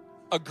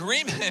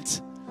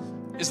 Agreement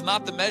is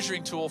not the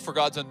measuring tool for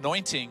God's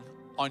anointing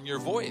on your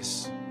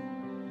voice.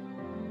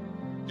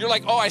 You're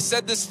like, oh, I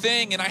said this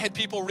thing and I had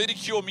people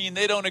ridicule me and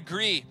they don't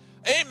agree.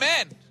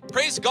 Amen.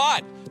 Praise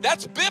God.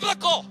 That's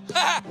biblical.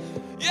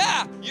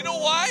 Yeah. You know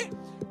why?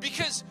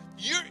 Because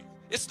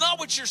it's not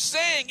what you're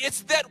saying.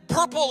 It's that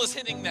purple is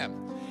hitting them.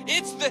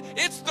 It's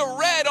the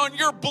red on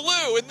your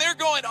blue. And they're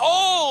going,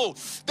 oh,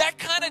 that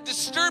kind of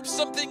disturbs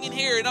something in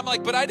here. And I'm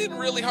like, but I didn't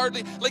really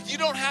hardly, like, you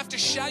don't have to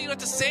shout. You don't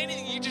have to say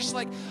anything. You just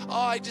like, oh,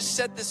 I just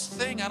said this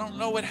thing. I don't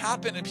know what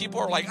happened. And people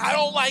are like, I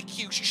don't like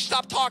you. You should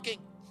stop talking.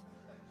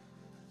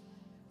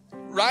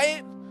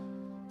 Right?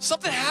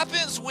 Something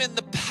happens when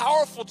the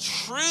powerful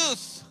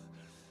truth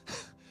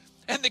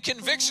and the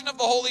conviction of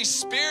the Holy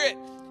Spirit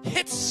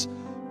hits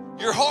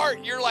your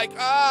heart. You're like,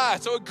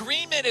 so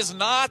agreement is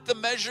not the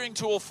measuring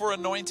tool for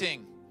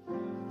anointing.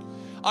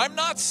 I'm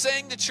not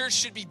saying the church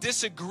should be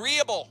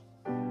disagreeable.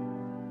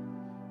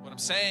 What I'm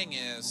saying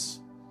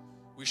is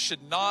we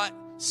should not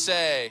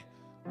say,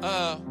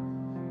 5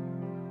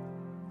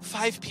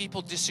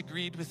 people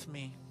disagreed with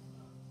me.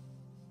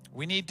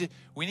 We need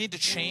to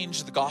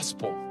change the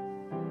gospel.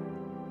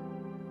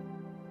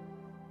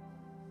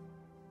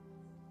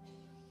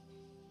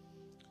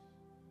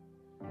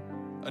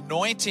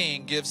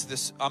 Anointing gives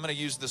this, I'm going to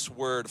use this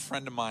word, a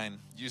friend of mine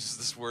uses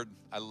this word,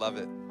 I love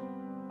it.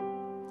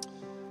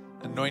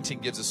 Anointing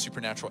gives a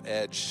supernatural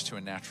edge to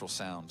a natural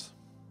sound.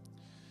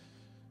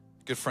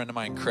 A good friend of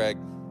mine, Craig,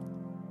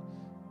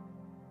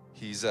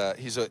 he's a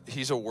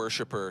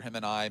worshiper. Him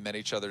and I met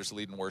each other's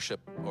leading worship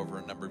over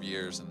a number of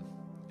years, and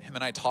him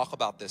and I talk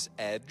about this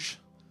edge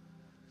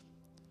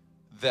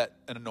that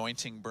an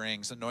anointing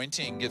brings.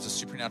 Anointing gives a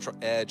supernatural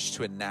edge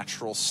to a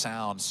natural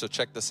sound. So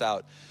check this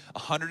out.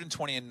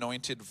 120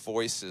 anointed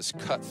voices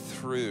cut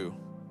through.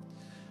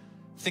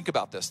 Think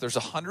about this. There's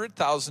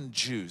 100,000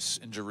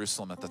 Jews in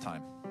Jerusalem at the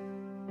time.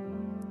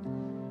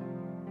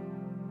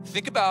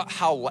 Think about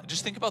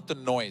just think about the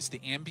noise,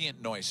 the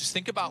ambient noise. Just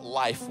think about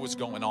life was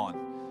going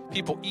on.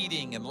 People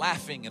eating and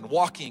laughing and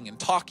walking and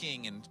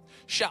talking and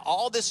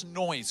all this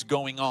noise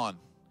going on.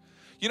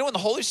 You know, when the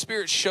Holy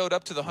Spirit showed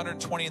up to the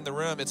 120 in the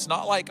room, it's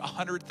not like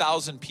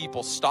 100,000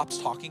 people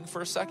stopped talking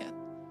for a second.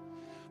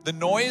 The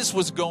noise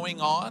was going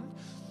on,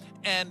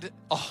 and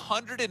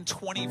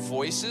 120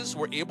 voices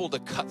were able to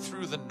cut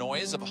through the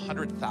noise of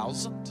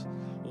 100,000.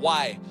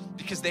 Why?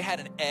 Because they had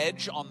an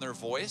edge on their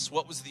voice.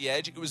 What was the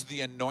edge? It was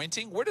the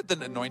anointing. Where did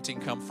the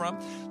anointing come from?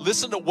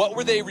 Listen to what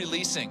were they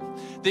releasing?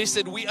 They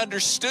said, we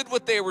understood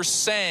what they were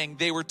saying.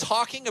 They were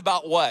talking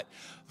about what?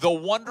 The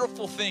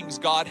wonderful things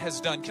God has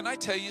done. Can I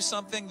tell you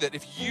something? That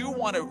if you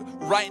want to,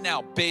 right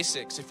now,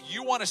 basics, if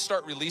you want to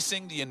start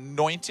releasing the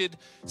anointed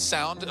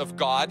sound of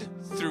God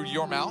through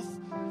your mouth,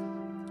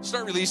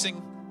 start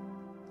releasing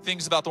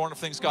things about the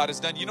wonderful things God has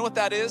done. You know what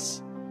that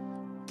is?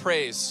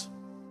 Praise.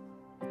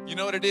 You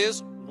know what it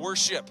is?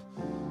 Worship.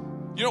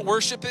 You know what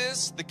worship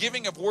is? The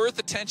giving of worth,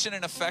 attention,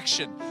 and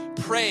affection.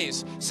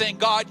 Praise. Saying,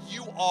 God,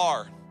 you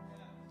are.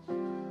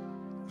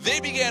 They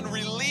began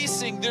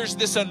releasing, there's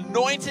this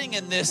anointing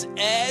and this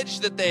edge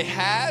that they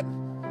had.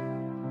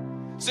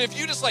 So if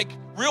you just like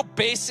real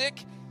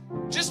basic,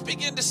 just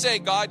begin to say,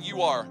 God,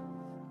 you are.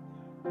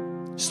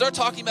 Start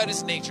talking about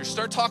his nature.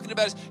 Start talking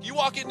about you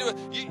walk into it,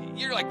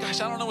 you're like,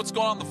 gosh, I don't know what's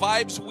going on. The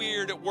vibe's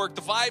weird at work.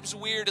 The vibe's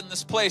weird in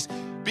this place.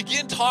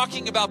 Begin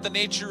talking about the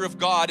nature of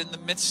God in the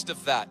midst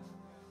of that.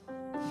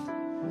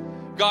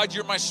 God,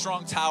 you're my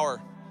strong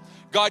tower.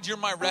 God, you're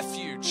my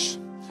refuge.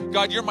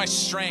 God, you're my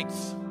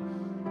strength.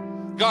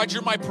 God,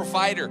 you're my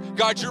provider.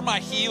 God, you're my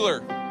healer.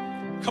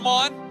 Come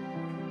on.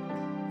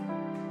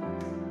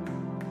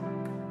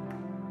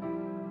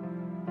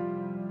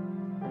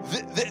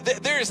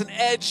 There is an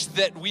edge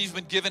that we've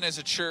been given as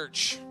a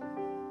church,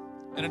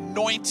 an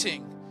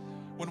anointing,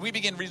 when we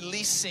begin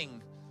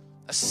releasing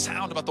a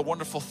sound about the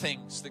wonderful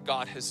things that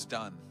God has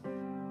done.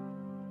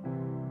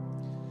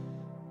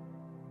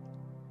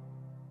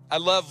 I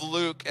love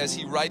Luke as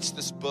he writes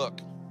this book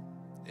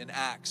in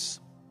Acts.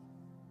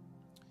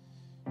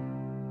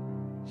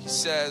 He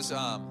says,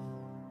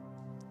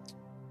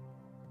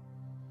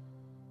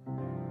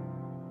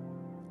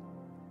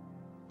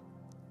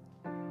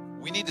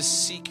 we need to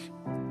seek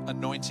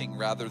anointing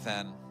rather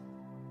than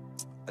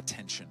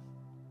attention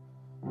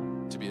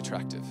to be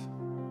attractive.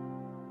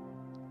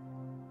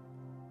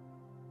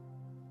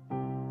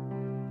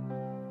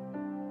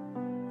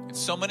 And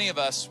so many of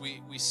us,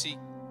 we seek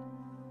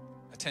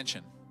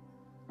attention.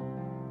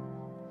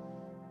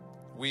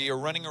 We are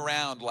running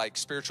around like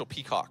spiritual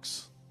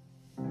peacocks.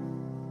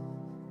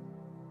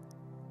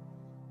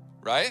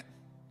 Right?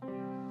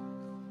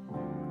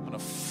 I'm going to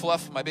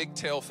fluff my big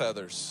tail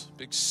feathers,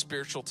 big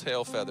spiritual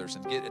tail feathers,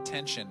 and get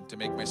attention to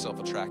make myself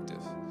attractive.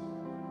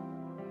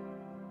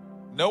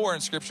 Nowhere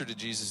in Scripture did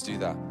Jesus do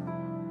that.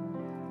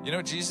 You know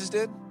what Jesus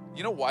did?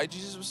 You know why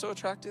Jesus was so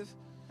attractive?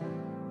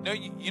 No,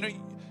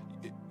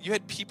 you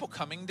had people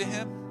coming to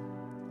him,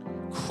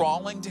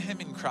 crawling to him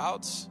in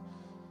crowds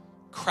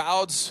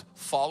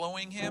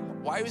following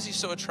him. Why was he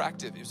so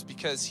attractive? It was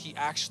because he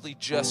actually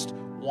just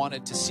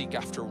wanted to seek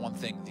after one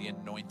thing, the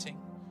anointing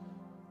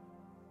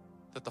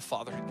that the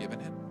Father had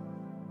given him.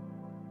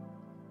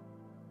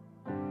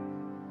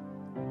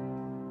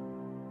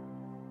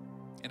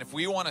 And if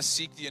we want to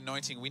seek the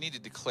anointing, we need to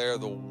declare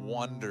the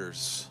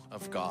wonders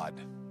of God.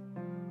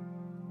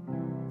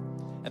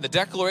 And the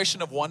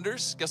declaration of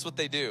wonders, guess what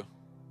they do?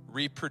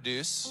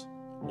 Reproduce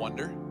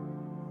wonder.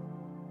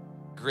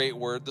 Great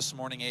word this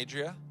morning,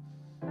 Adria.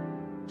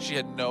 She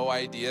had no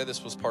idea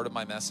this was part of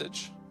my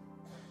message.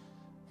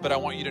 But I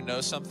want you to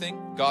know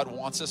something. God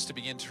wants us to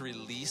begin to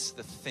release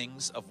the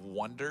things of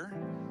wonder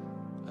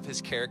of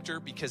his character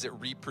because it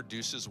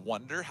reproduces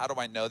wonder. How do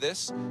I know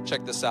this?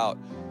 Check this out.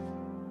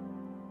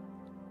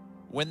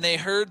 When they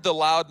heard the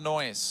loud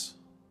noise,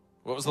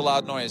 what was the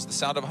loud noise? The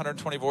sound of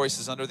 120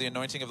 voices under the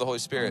anointing of the Holy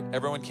Spirit.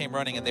 Everyone came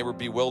running and they were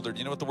bewildered.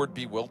 You know what the word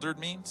bewildered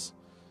means?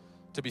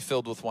 To be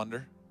filled with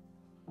wonder.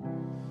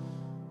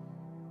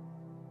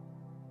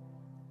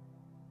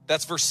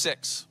 That's verse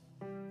 6.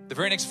 The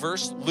very next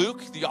verse,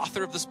 Luke, the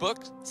author of this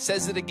book,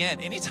 says it again.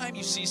 Anytime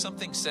you see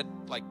something said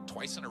like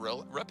twice in a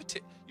row,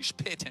 you should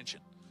pay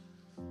attention.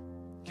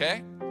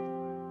 Okay?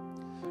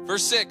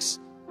 Verse 6,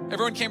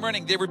 everyone came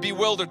running. They were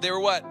bewildered. They were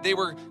what? They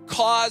were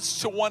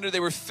caused to wonder. They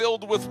were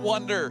filled with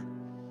wonder.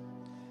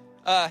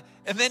 And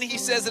then he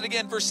says it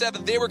again, verse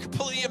 7. They were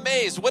completely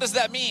amazed. What does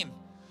that mean?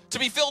 To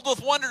be filled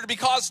with wonder, to be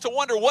caused to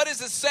wonder. What is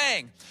it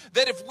saying?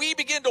 That if we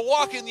begin to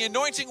walk in the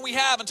anointing we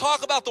have and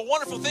talk about the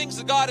wonderful things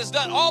that God has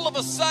done, all of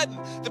a sudden,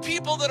 the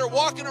people that are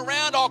walking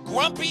around all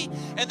grumpy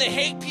and they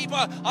hate people,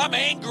 I'm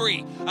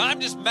angry,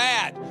 I'm just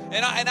mad.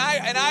 And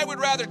I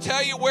would rather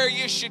tell you where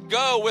you should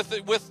go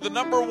with the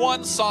number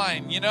one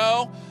sign, you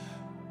know?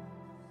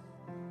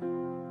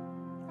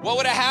 What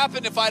would have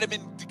happened if I'd have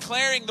been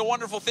declaring the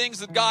wonderful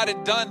things that God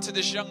had done to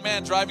this young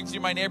man driving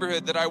through my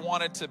neighborhood that I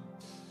wanted to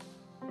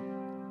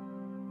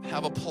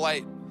have a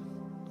polite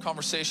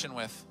conversation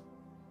with?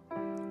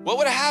 What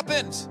would have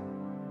happened?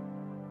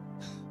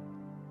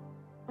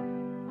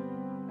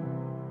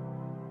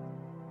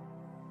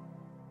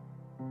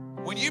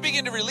 When you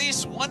begin to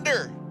release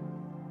wonder,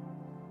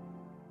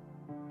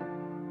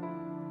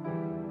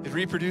 it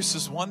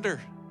reproduces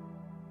wonder.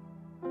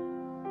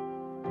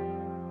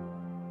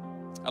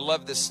 I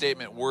love this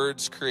statement,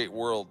 words create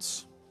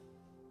worlds.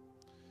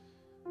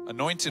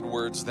 Anointed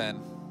words then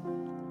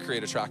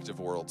create attractive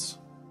worlds.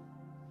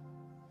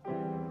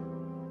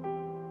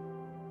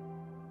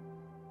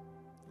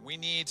 We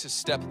need to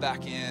step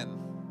back in,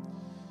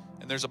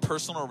 and there's a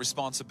personal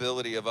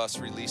responsibility of us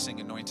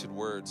releasing anointed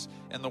words,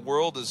 and the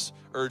world is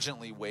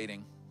urgently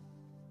waiting.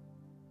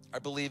 I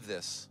believe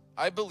this.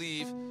 I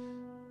believe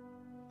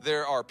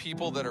there are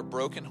people that are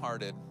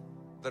brokenhearted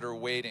that are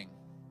waiting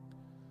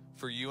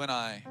for you and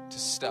I to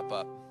step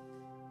up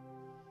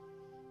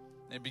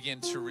and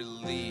begin to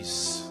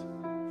release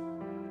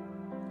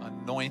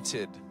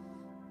anointed,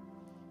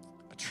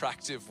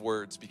 attractive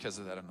words because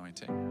of that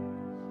anointing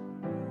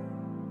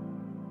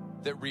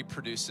that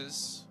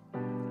reproduces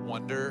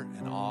wonder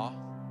and awe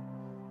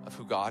of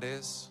who God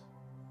is.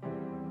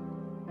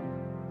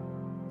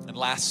 And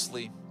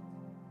lastly,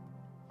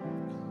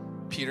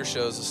 Peter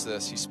shows us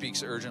this. He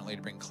speaks urgently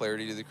to bring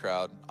clarity to the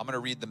crowd. I'm going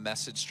to read the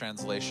Message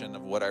translation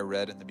of what I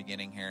read in the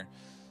beginning here.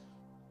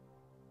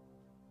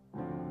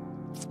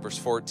 Verse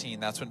 14,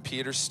 that's when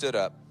Peter stood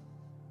up.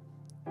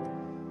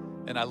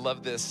 And I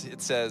love this.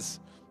 It says,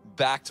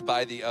 backed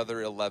by the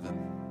other 11.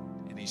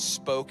 And he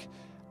spoke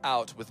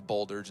out with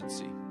bold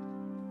urgency.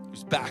 He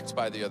was backed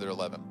by the other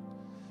 11.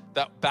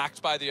 That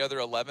backed by the other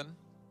 11,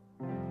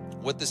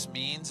 what this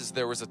means is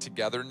there was a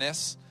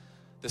togetherness,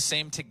 the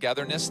same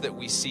togetherness that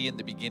we see in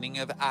the beginning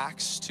of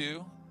Acts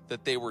 2,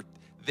 that they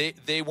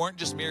weren't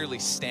just merely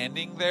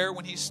standing there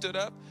when he stood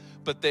up,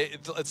 but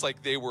it's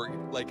like they were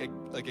like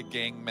a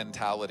gang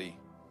mentality.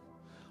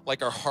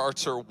 Like our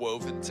hearts are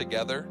woven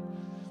together.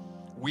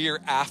 We are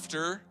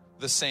after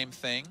the same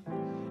thing.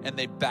 and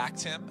they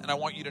backed him. And I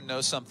want you to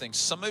know something.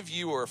 Some of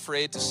you are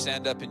afraid to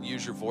stand up and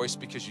use your voice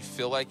because you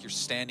feel like you're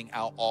standing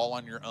out all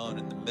on your own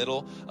in the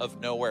middle of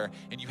nowhere.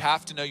 And you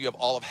have to know you have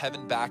all of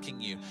heaven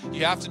backing you.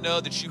 You have to know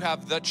that you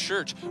have the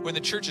church. When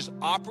the church is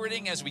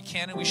operating as we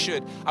can and we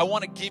should, I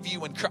want to give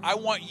you, I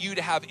want you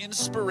to have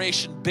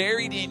inspiration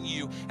buried in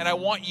you, and I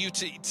want you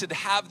to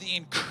have the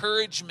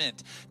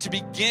encouragement to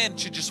begin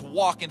to just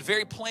walk in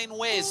very plain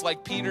ways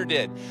like Peter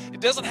did. You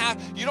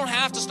don't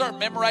have to start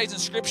memorizing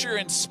scripture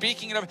and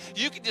speaking it.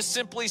 You can just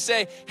simply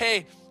say,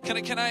 hey, can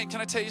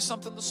I tell you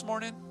something this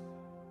morning?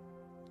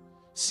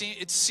 See,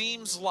 it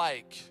seems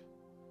like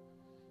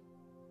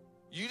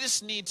you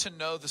just need to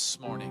know this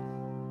morning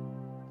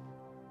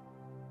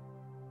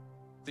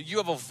that you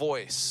have a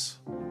voice.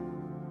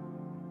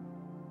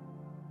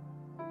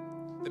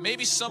 That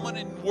maybe someone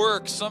in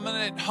work, someone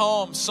at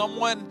home,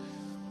 someone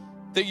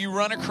that you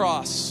run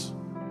across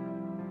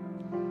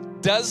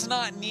does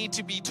not need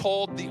to be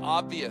told the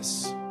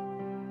obvious.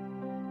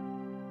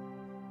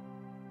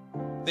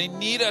 They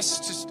need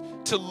us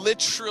to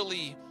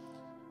literally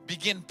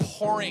begin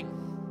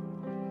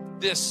pouring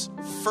this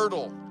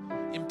fertile,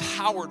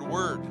 empowered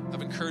word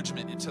of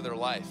encouragement into their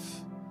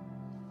life.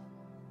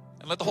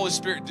 And let the Holy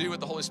Spirit do what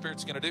the Holy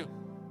Spirit's going to do.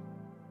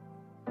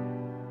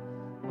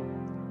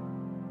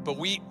 But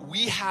we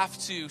have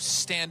to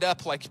stand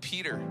up like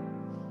Peter.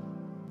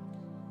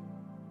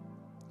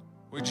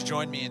 Would you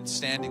join me in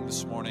standing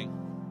this morning?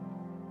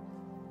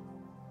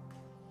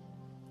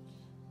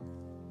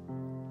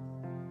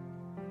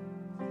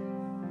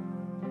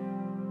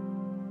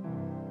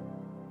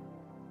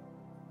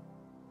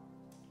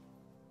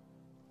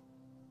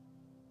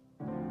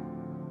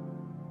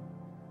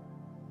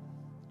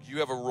 You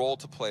have a role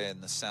to play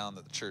in the sound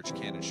that the church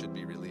can and should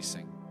be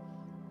releasing.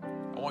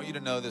 I want you to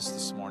know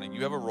this morning.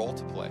 You have a role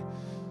to play.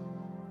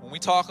 When we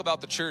talk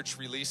about the church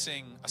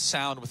releasing a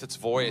sound with its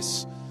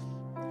voice,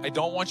 I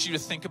don't want you to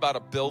think about a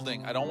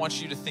building. I don't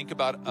want you to think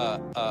about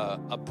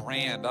a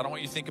brand. I don't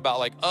want you to think about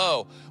like,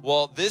 oh,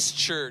 well, this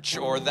church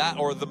or that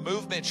or the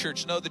movement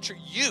church. No, the church,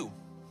 you.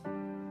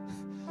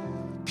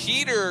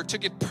 Peter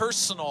took it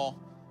personal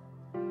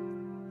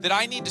that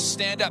I need to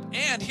stand up.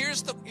 And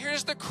here's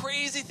the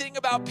crazy thing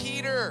about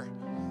Peter.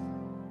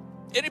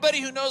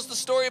 Anybody who knows the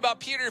story about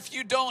Peter, if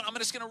you don't, I'm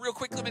just going to real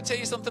quickly let me tell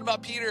you something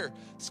about Peter.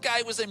 This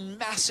guy was a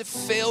massive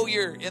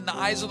failure in the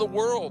eyes of the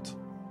world.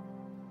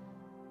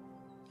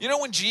 You know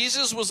when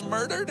Jesus was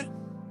murdered?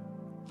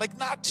 Like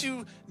not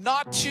too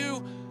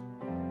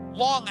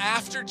long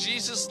after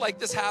Jesus like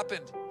this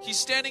happened. He's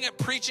standing up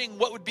preaching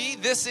what would be,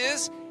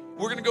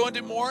 we're going to go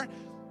into more,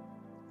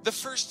 the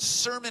first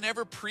sermon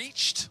ever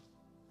preached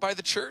by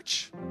the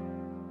church.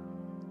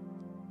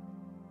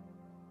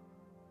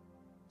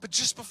 But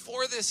just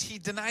before this, he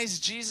denies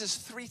Jesus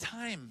 3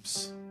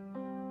 times.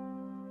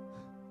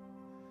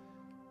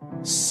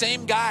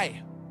 Same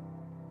guy.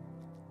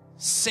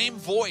 Same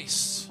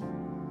voice.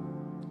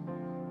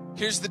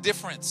 Here's the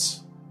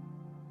difference.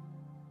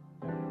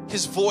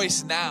 His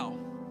voice now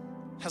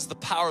has the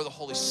power of the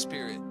Holy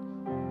Spirit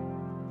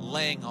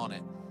laying on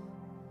it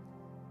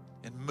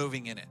and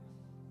moving in it.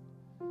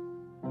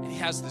 And he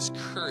has this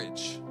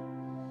courage.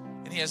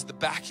 And he has the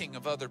backing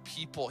of other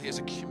people. He has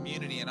a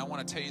community. And I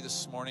want to tell you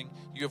this morning,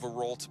 you have a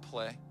role to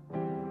play.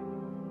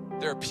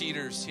 There are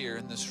Peters here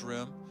in this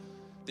room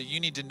that you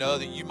need to know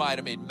that you might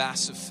have made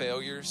massive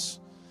failures.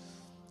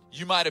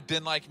 You might have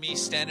been like me,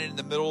 standing in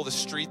the middle of the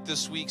street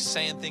this week,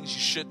 saying things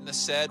you shouldn't have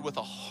said with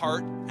a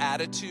heart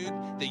attitude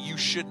that you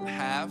shouldn't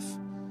have.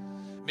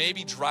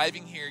 Maybe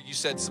driving here, you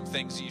said some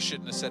things that you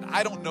shouldn't have said.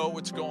 I don't know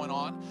what's going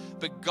on,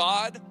 but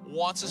God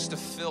wants us to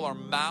fill our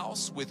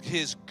mouths with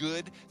his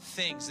good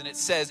things. And it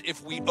says,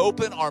 if we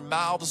open our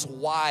mouths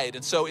wide,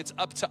 and so it's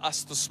up to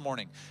us this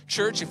morning.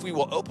 Church, if we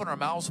will open our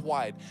mouths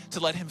wide to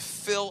let him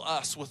fill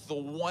us with the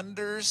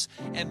wonders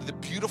and the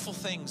beautiful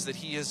things that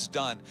he has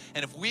done.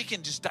 And if we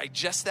can just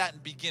digest that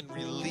and begin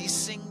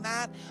releasing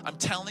that, I'm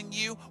telling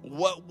you,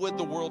 what would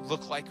the world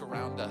look like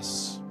around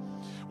us?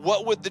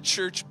 What would the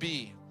church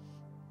be?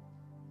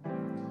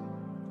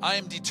 I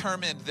am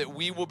determined that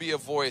we will be a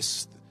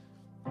voice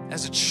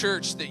as a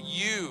church, that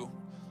you,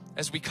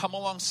 as we come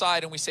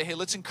alongside and we say, hey,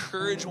 let's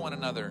encourage one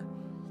another,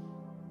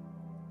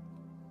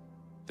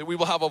 that we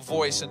will have a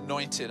voice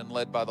anointed and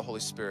led by the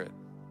Holy Spirit.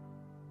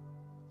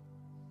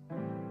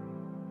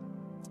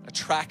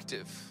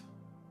 Attractive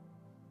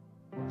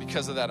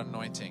because of that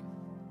anointing.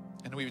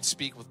 And we would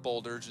speak with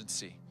bold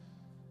urgency.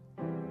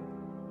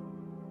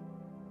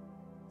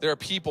 There are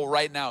people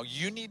right now,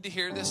 you need to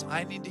hear this,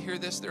 I need to hear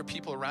this. There are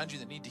people around you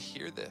that need to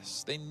hear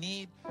this. They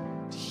need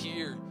to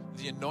hear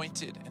the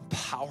anointed and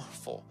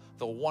powerful,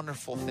 the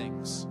wonderful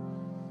things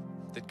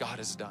that God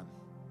has done.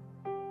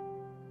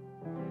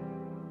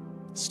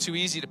 It's too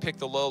easy to pick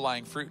the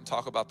low-lying fruit and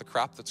talk about the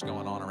crap that's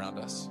going on around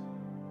us.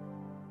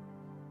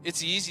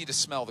 It's easy to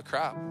smell the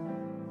crap.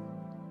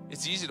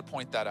 It's easy to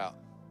point that out.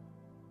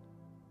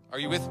 Are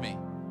you with me?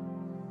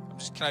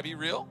 Can I be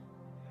real?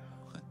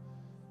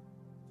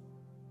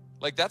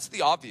 Like, that's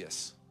the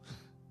obvious.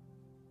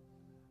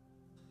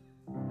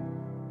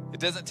 It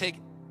doesn't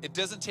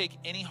take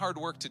any hard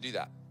work to do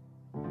that.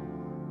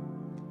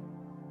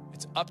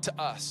 up to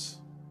us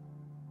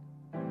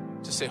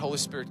to say, Holy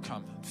Spirit,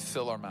 come and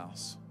fill our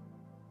mouths.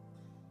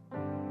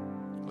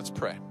 Let's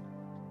pray.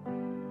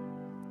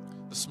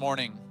 This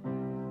morning,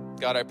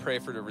 God, I pray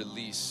for the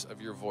release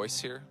of your voice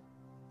here,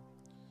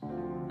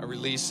 a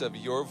release of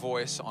your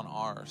voice on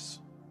ours.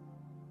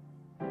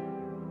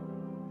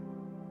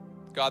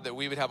 God, that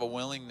we would have a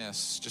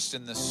willingness just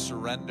in this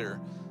surrender.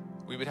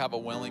 We would have a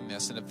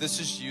willingness. And if this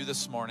is you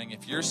this morning,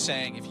 if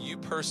you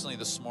personally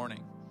this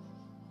morning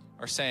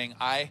are saying,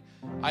 I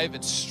have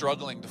been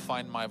struggling to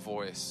find my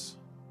voice.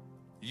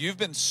 You've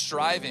been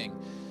striving.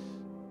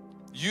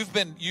 You've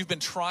been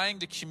trying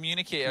to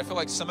communicate. I feel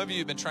like some of you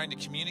have been trying to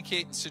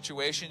communicate in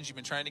situations. You've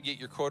been trying to get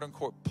your quote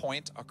unquote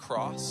point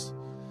across.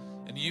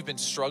 And you've been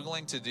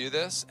struggling to do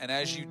this. And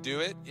as you do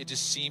it, it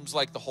just seems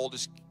like the hole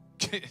just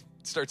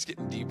starts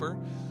getting deeper.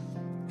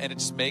 And it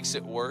just makes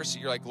it worse.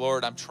 You're like,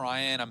 Lord, I'm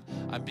trying.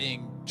 I'm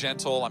being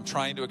gentle. I'm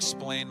trying to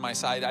explain my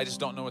side. I just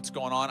don't know what's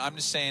going on. I'm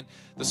just saying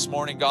this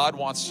morning, God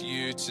wants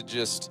you to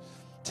just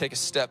take a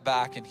step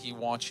back, and he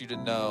wants you to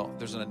know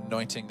there's an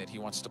anointing that he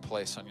wants to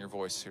place on your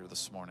voice here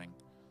this morning.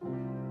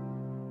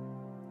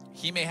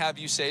 He may have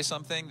you say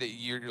something that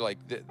you're like,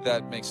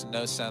 that makes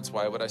no sense.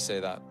 Why would I say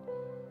that?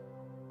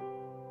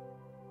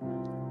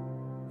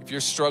 If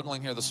you're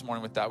struggling here this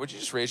morning with that, would you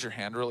just raise your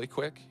hand really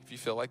quick if you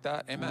feel like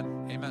that?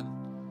 Amen. Amen.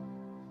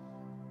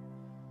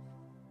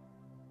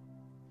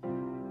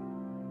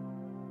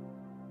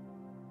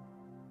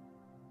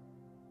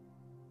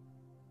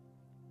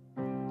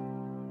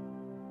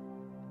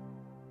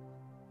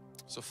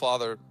 So,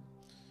 Father,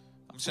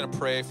 I'm just going to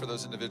pray for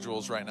those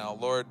individuals right now.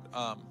 Lord,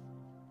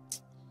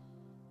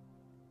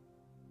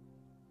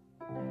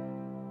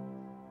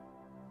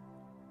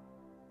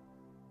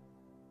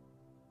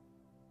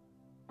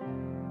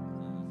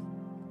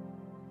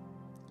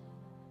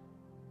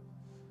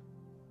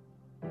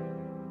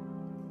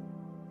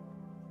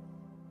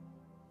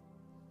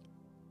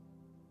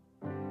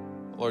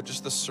 Lord,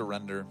 just the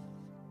surrender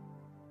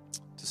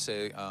to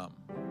say,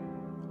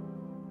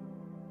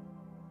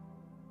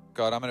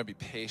 God, I'm going to be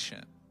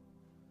patient.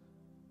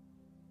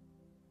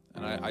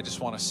 And I just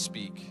want to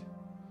speak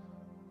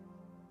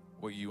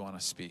what you want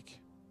to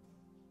speak.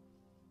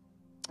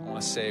 I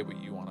want to say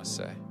what you want to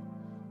say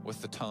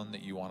with the tone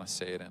that you want to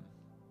say it in.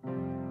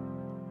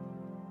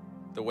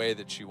 The way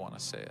that you want to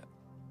say it.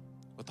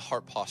 With the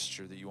heart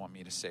posture that you want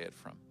me to say it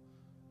from.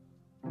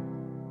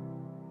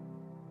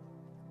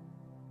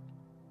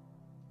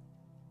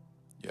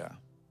 Yeah.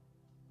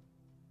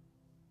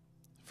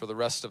 For the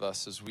rest of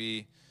us, as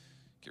we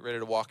get ready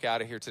to walk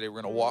out of here today,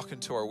 we're going to walk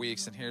into our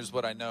weeks, and here's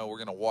what I know. We're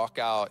going to walk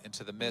out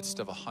into the midst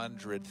of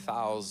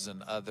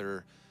 100,000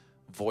 other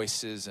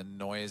voices and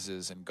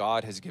noises, and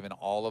God has given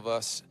all of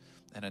us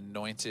an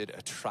anointed,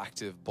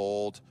 attractive,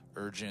 bold,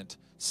 urgent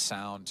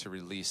sound to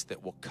release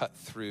that will cut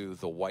through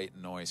the white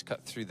noise,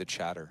 cut through the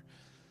chatter.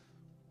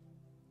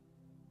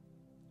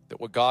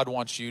 That what God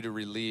wants you to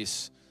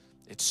release,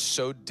 it's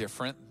so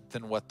different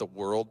than what the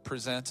world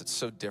presents. It's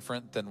so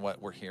different than what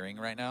we're hearing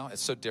right now.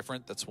 It's so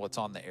different that's what's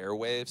on the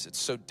airwaves. It's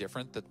so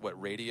different that what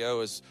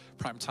radio is,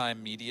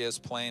 primetime media is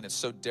playing. It's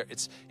so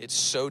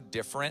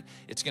different.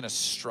 It's going to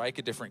strike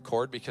a different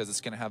chord because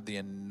it's going to have the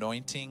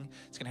anointing.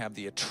 It's going to have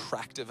the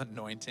attractive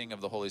anointing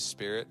of the Holy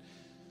Spirit.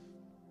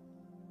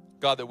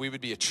 God, that we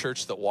would be a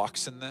church that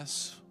walks in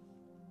this,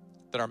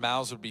 that our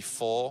mouths would be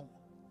full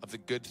of the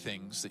good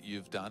things that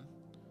you've done.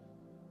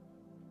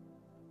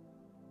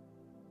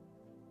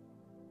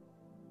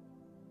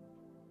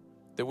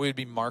 That we would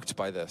be marked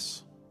by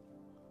this.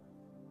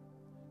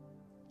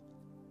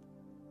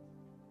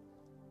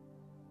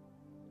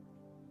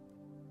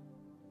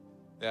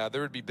 Yeah,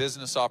 there would be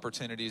business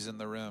opportunities in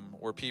the room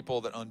where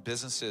people that own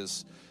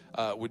businesses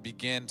would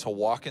begin to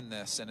walk in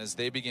this. And as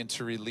they begin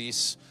to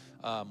release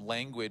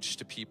language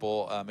to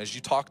people, as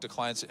you talk to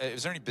clients,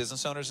 is there any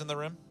business owners in the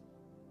room?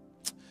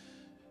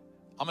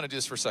 I'm going to do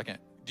this for a second.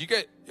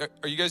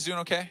 Are you guys doing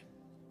okay?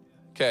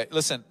 Okay,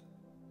 listen,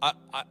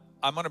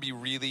 I'm going to be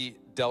really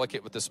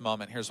delicate with this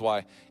moment. Here's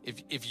why.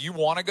 If you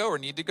want to go or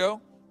need to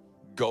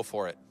go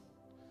for it.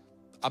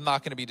 I'm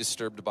not going to be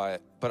disturbed by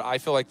it, but I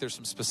feel like there's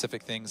some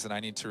specific things that I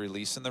need to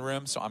release in the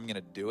room, so I'm going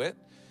to do it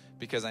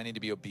because I need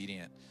to be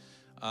obedient.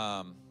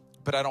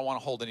 But I don't want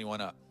to hold anyone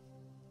up,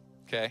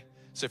 okay?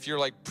 So if you're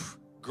like,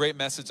 great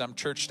message, I'm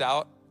churched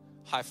out,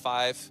 high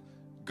five,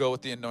 go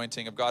with the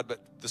anointing of God.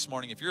 But this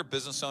morning, if you're a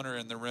business owner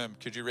in the room,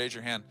 could you raise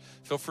your hand?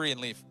 Feel free and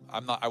leave.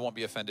 I won't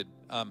be offended.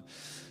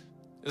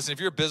 Listen, if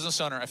you're a business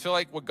owner, I feel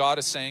like what God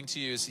is saying to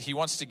you is he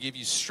wants to give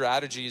you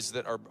strategies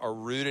that are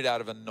rooted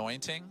out of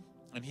anointing.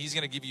 And he's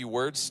going to give you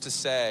words to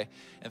say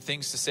and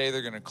things to say.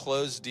 They're going to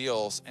close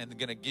deals and they're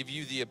going to give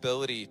you the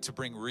ability to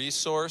bring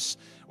resource,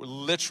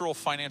 literal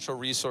financial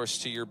resource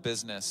to your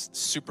business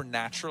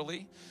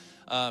supernaturally.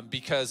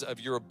 because of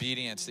your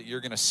obedience, that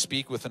you're going to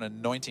speak with an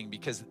anointing,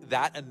 because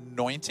that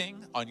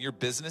anointing on your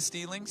business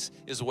dealings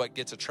is what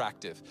gets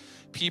attractive.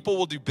 People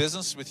will do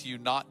business with you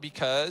not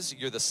because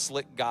you're the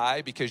slick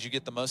guy, because you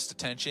get the most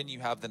attention, you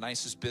have the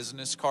nicest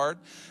business card.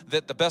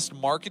 That the best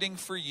marketing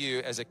for you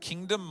as a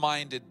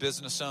kingdom-minded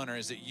business owner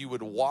is that you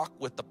would walk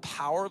with the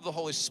power of the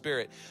Holy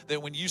Spirit,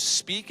 that when you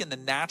speak in the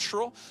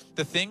natural,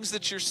 the things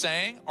that you're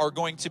saying are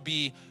going to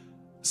be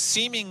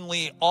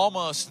seemingly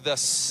almost the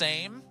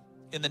same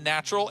in the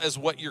natural as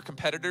what your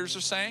competitors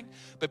are saying,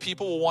 but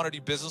people will want to do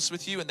business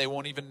with you and they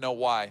won't even know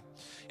why.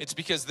 It's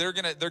because they're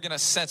gonna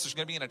sense there's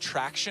gonna be an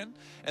attraction,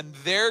 and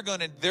they're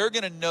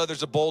gonna know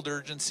there's a bold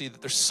urgency, that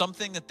there's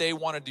something that they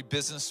want to do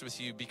business with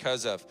you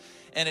because of.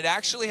 And it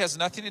actually has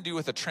nothing to do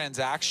with a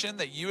transaction.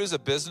 That you as a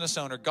business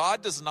owner,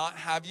 God does not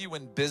have you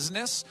in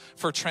business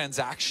for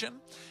transaction.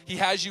 He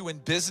has you in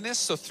business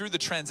so through the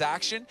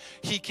transaction,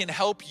 He can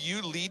help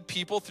you lead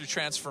people through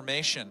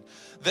transformation.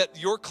 That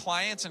your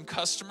clients and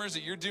customers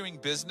that you're doing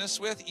business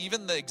with,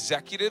 even the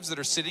executives that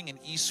are sitting in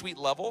E-suite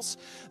levels,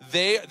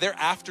 they're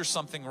after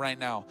something right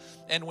now.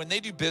 And when they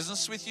do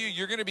business with you,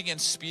 you're going to begin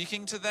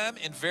speaking to them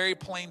in very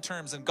plain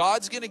terms. And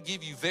God's going to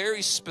give you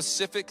very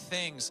specific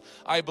things,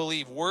 I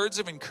believe, words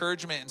of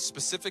encouragement and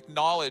specific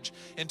knowledge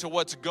into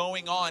what's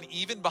going on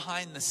even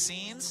behind the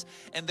scenes.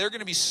 And they're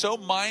going to be so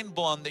mind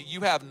blown that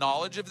you have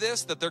knowledge of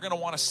this, that they're going to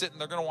want to sit and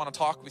they're going to want to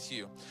talk with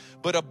you.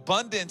 But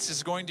abundance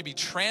is going to be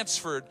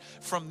transferred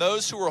from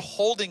those who are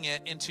holding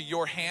it into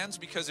your hands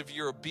because of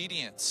your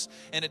obedience.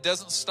 And it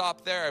doesn't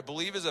stop there. I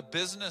believe as a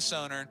business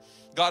owner,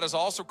 God is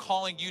also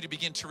calling you to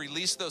begin to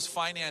release those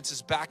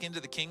finances back into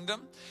the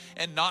kingdom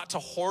and not to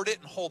hoard it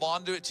and hold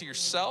on to it to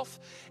yourself.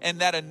 And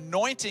that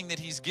anointing that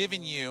He's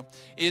given you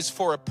is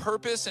for a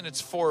purpose and it's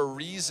for a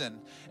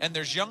reason. And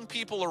there's young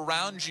people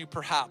around you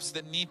perhaps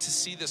that need to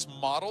see this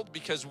modeled,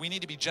 because we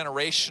need to be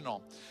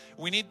generational.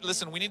 We need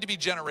to be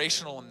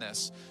generational in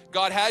this.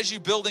 God has you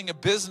building a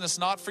business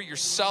not for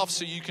yourself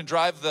so you can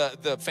drive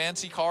the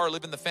fancy car or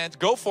live in the fancy.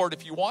 Go for it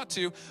if you want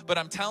to, but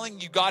I'm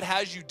telling you, God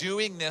has you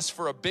doing this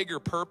for a bigger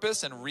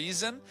purpose and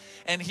reason,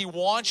 and He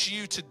wants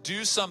you to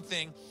do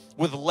something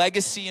with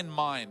legacy in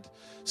mind.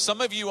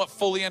 Some of you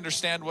fully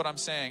understand what I'm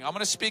saying. I'm going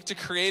to speak to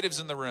creatives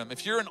in the room.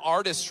 If you're an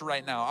artist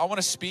right now, I want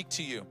to speak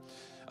to you.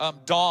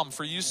 Dom,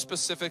 for you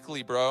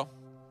specifically, bro.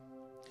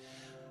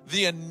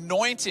 The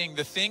anointing,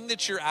 the thing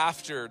that you're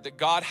after, that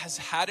God has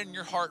had in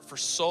your heart for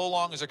so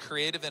long as a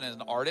creative and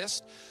an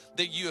artist,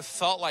 that you have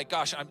felt like,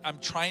 gosh, I'm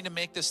trying to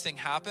make this thing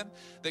happen,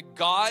 that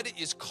God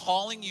is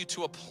calling you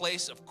to a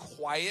place of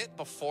quiet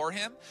before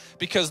Him,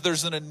 because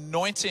there's an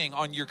anointing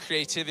on your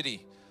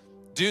creativity.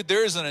 Dude,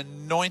 there is an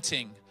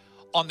anointing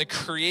on the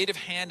creative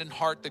hand and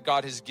heart that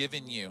God has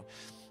given you.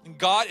 And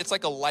God, it's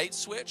like a light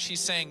switch. He's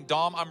saying,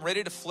 Dom, I'm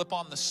ready to flip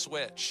on the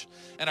switch.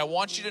 And I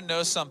want you to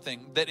know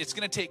something, that it's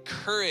going to take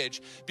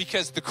courage,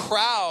 because the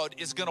crowd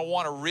is going to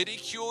want to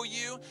ridicule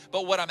you.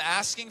 But what I'm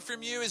asking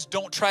from you is,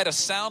 don't try to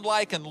sound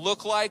like and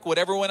look like what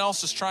everyone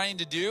else is trying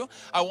to do.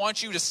 I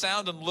want you to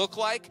sound and look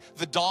like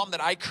the Dom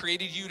that I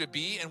created you to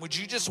be. And would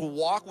you just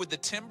walk with the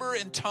timbre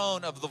and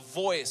tone of the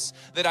voice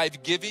that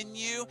I've given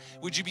you?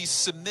 Would you be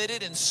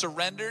submitted and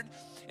surrendered?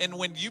 And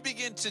when you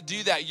begin to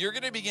do that, you're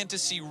going to begin to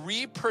see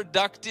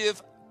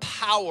reproductive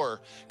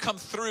power come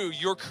through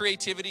your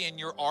creativity and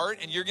your art,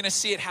 and you're going to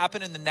see it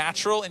happen in the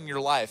natural in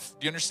your life.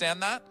 Do you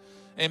understand that?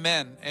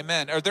 Amen.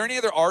 Amen. Are there any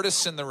other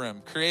artists in the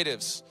room?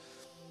 Creatives?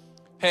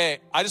 Hey,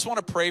 I just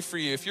want to pray for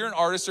you. If you're an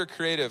artist or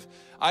creative,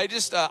 I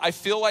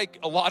feel like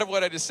a lot of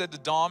what I just said to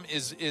Dom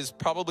is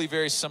probably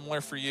very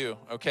similar for you,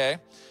 okay?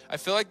 I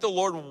feel like the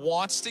Lord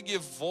wants to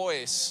give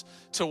voice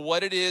to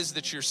what it is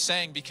that you're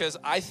saying, because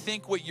I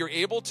think what you're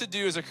able to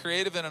do as a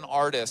creative and an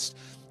artist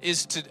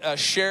is to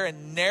share a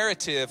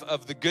narrative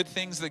of the good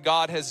things that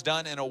God has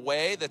done in a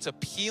way that's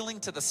appealing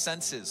to the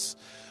senses.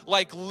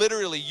 Like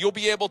literally, you'll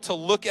be able to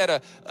look at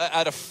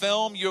a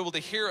film, you're able to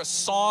hear a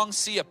song,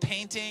 see a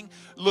painting,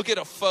 look at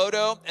a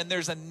photo, and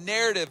there's a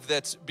narrative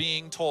that's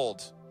being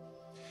told.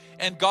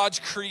 And God's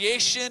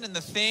creation and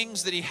the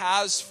things that He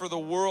has for the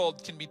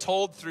world can be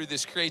told through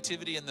this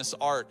creativity and this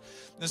art.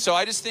 And so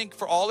I just think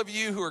for all of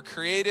you who are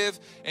creative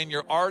and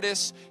you're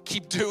artists,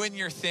 keep doing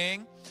your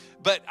thing.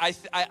 But I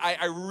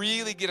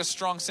really get a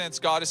strong sense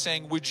God is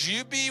saying, would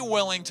you be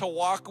willing to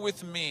walk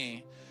with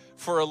me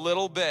for a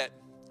little bit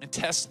and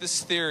test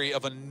this theory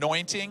of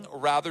anointing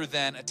rather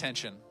than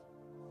attention?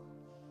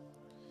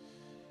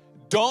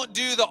 Don't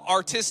do the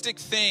artistic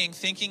thing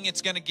thinking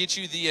it's going to get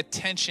you the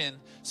attention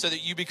so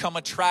that you become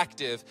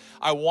attractive.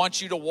 I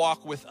want you to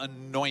walk with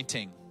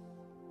anointing.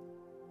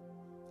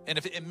 And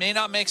if it may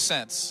not make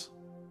sense,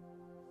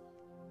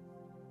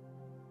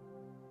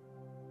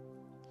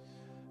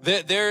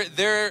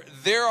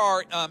 there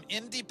are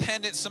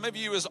independent, some of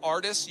you as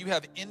artists, you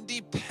have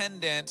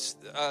independent,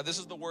 this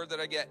is the word that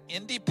I get,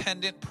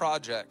 independent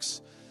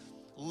projects.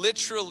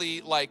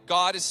 Literally, like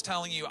God is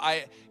telling you,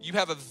 you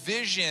have a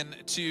vision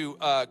to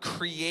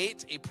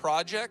create a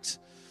project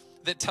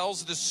that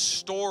tells the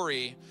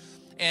story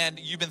and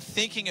you've been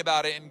thinking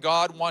about it, and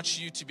God wants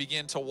you to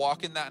begin to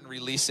walk in that and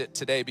release it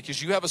today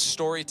because you have a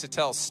story to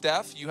tell.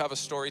 Steph, you have a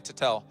story to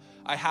tell.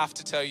 I have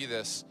to tell you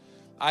this.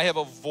 I have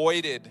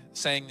avoided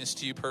saying this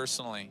to you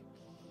personally,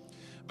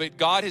 but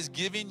God has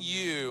given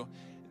you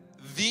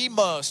the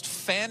most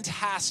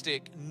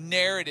fantastic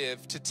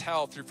narrative to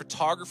tell through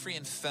photography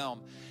and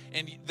film.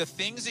 And the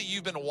things that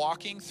you've been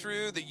walking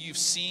through, that you've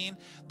seen,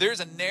 there's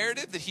a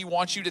narrative that he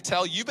wants you to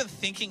tell. You've been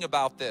thinking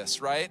about this,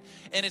 right?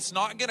 And it's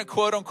not going to,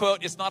 quote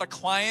unquote, it's not a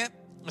client.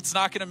 It's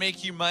not going to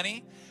make you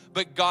money.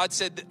 But God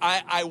said,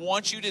 I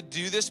want you to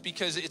do this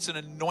because it's an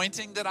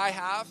anointing that I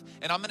have.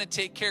 And I'm going to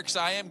take care because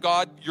I am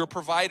God, your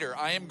provider.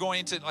 I am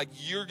going to,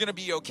 you're going to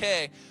be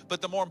okay.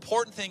 But the more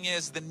important thing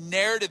is the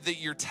narrative that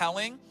you're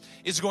telling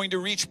is going to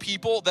reach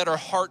people that are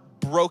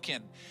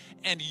heartbroken.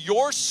 And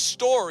your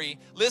story,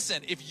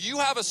 listen, if you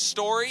have a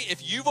story,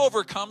 if you've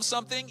overcome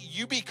something,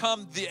 you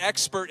become the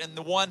expert and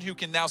the one who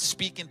can now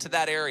speak into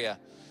that area.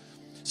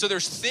 So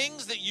there's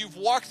things that you've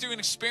walked through and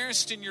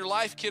experienced in your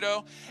life,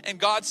 kiddo, and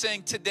God's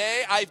saying,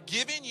 today I've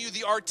given you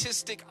the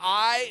artistic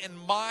eye and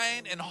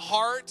mind and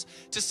heart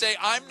to say,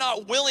 I'm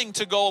not willing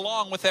to go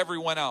along with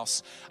everyone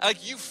else.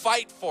 You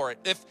fight for it.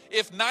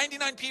 If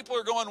 99 people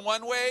are going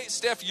one way,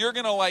 Steph, you're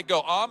going to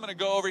go, oh, I'm going to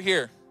go over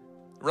here,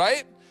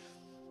 right?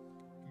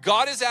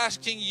 God is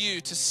asking you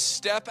to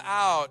step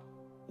out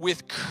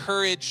with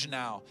courage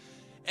now.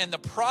 And the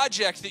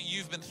project that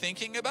you've been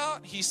thinking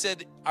about, he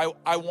said,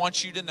 I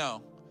want you to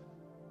know.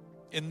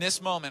 In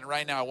this moment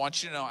right now, I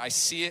want you to know I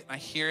see it, I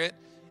hear it,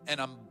 and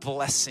I'm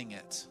blessing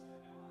it.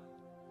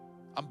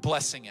 I'm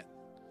blessing it.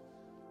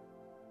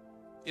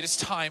 It is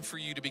time for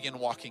you to begin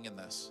walking in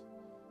this.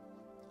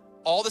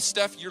 All the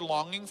stuff you're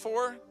longing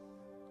for,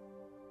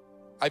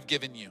 I've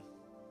given you.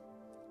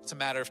 It's a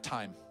matter of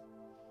time.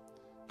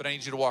 But I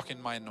need you to walk in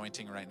my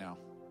anointing right now.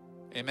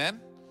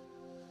 Amen?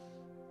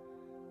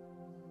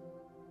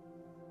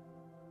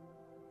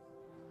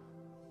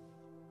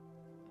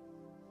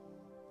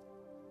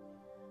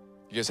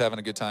 You guys having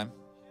a good time?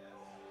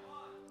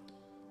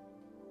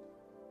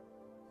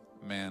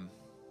 Man.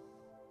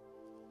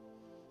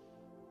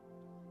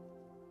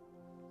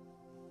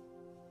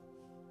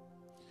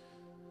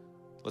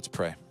 Let's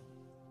pray.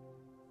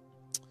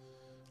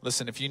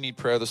 Listen, if you need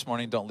prayer this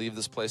morning, don't leave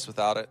this place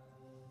without it.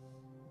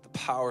 The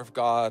power of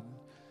God.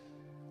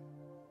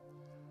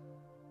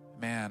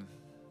 Man,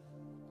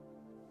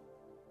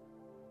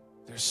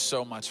 there's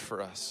so much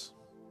for us.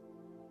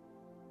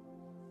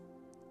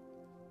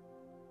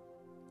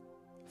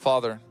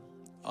 Father,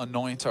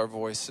 anoint our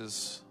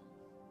voices.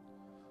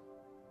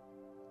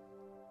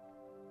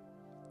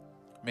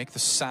 Make the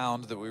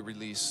sound that we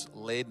release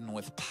laden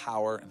with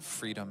power and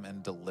freedom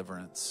and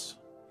deliverance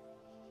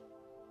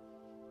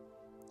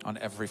on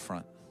every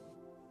front.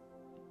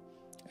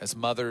 As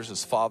mothers,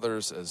 as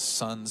fathers, as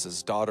sons,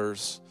 as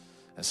daughters,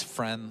 as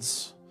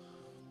friends,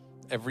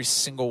 every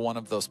single one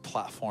of those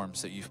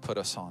platforms that you've put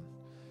us on,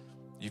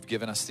 you've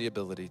given us the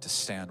ability to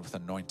stand with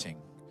anointing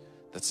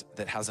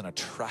that has an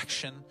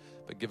attraction,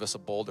 but give us a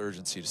bold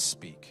urgency to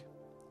speak.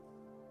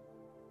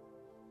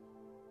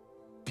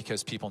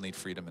 Because people need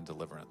freedom and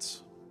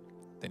deliverance.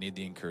 They need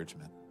the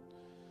encouragement.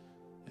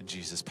 In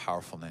Jesus'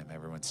 powerful name,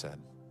 everyone said,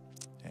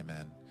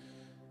 amen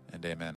and amen.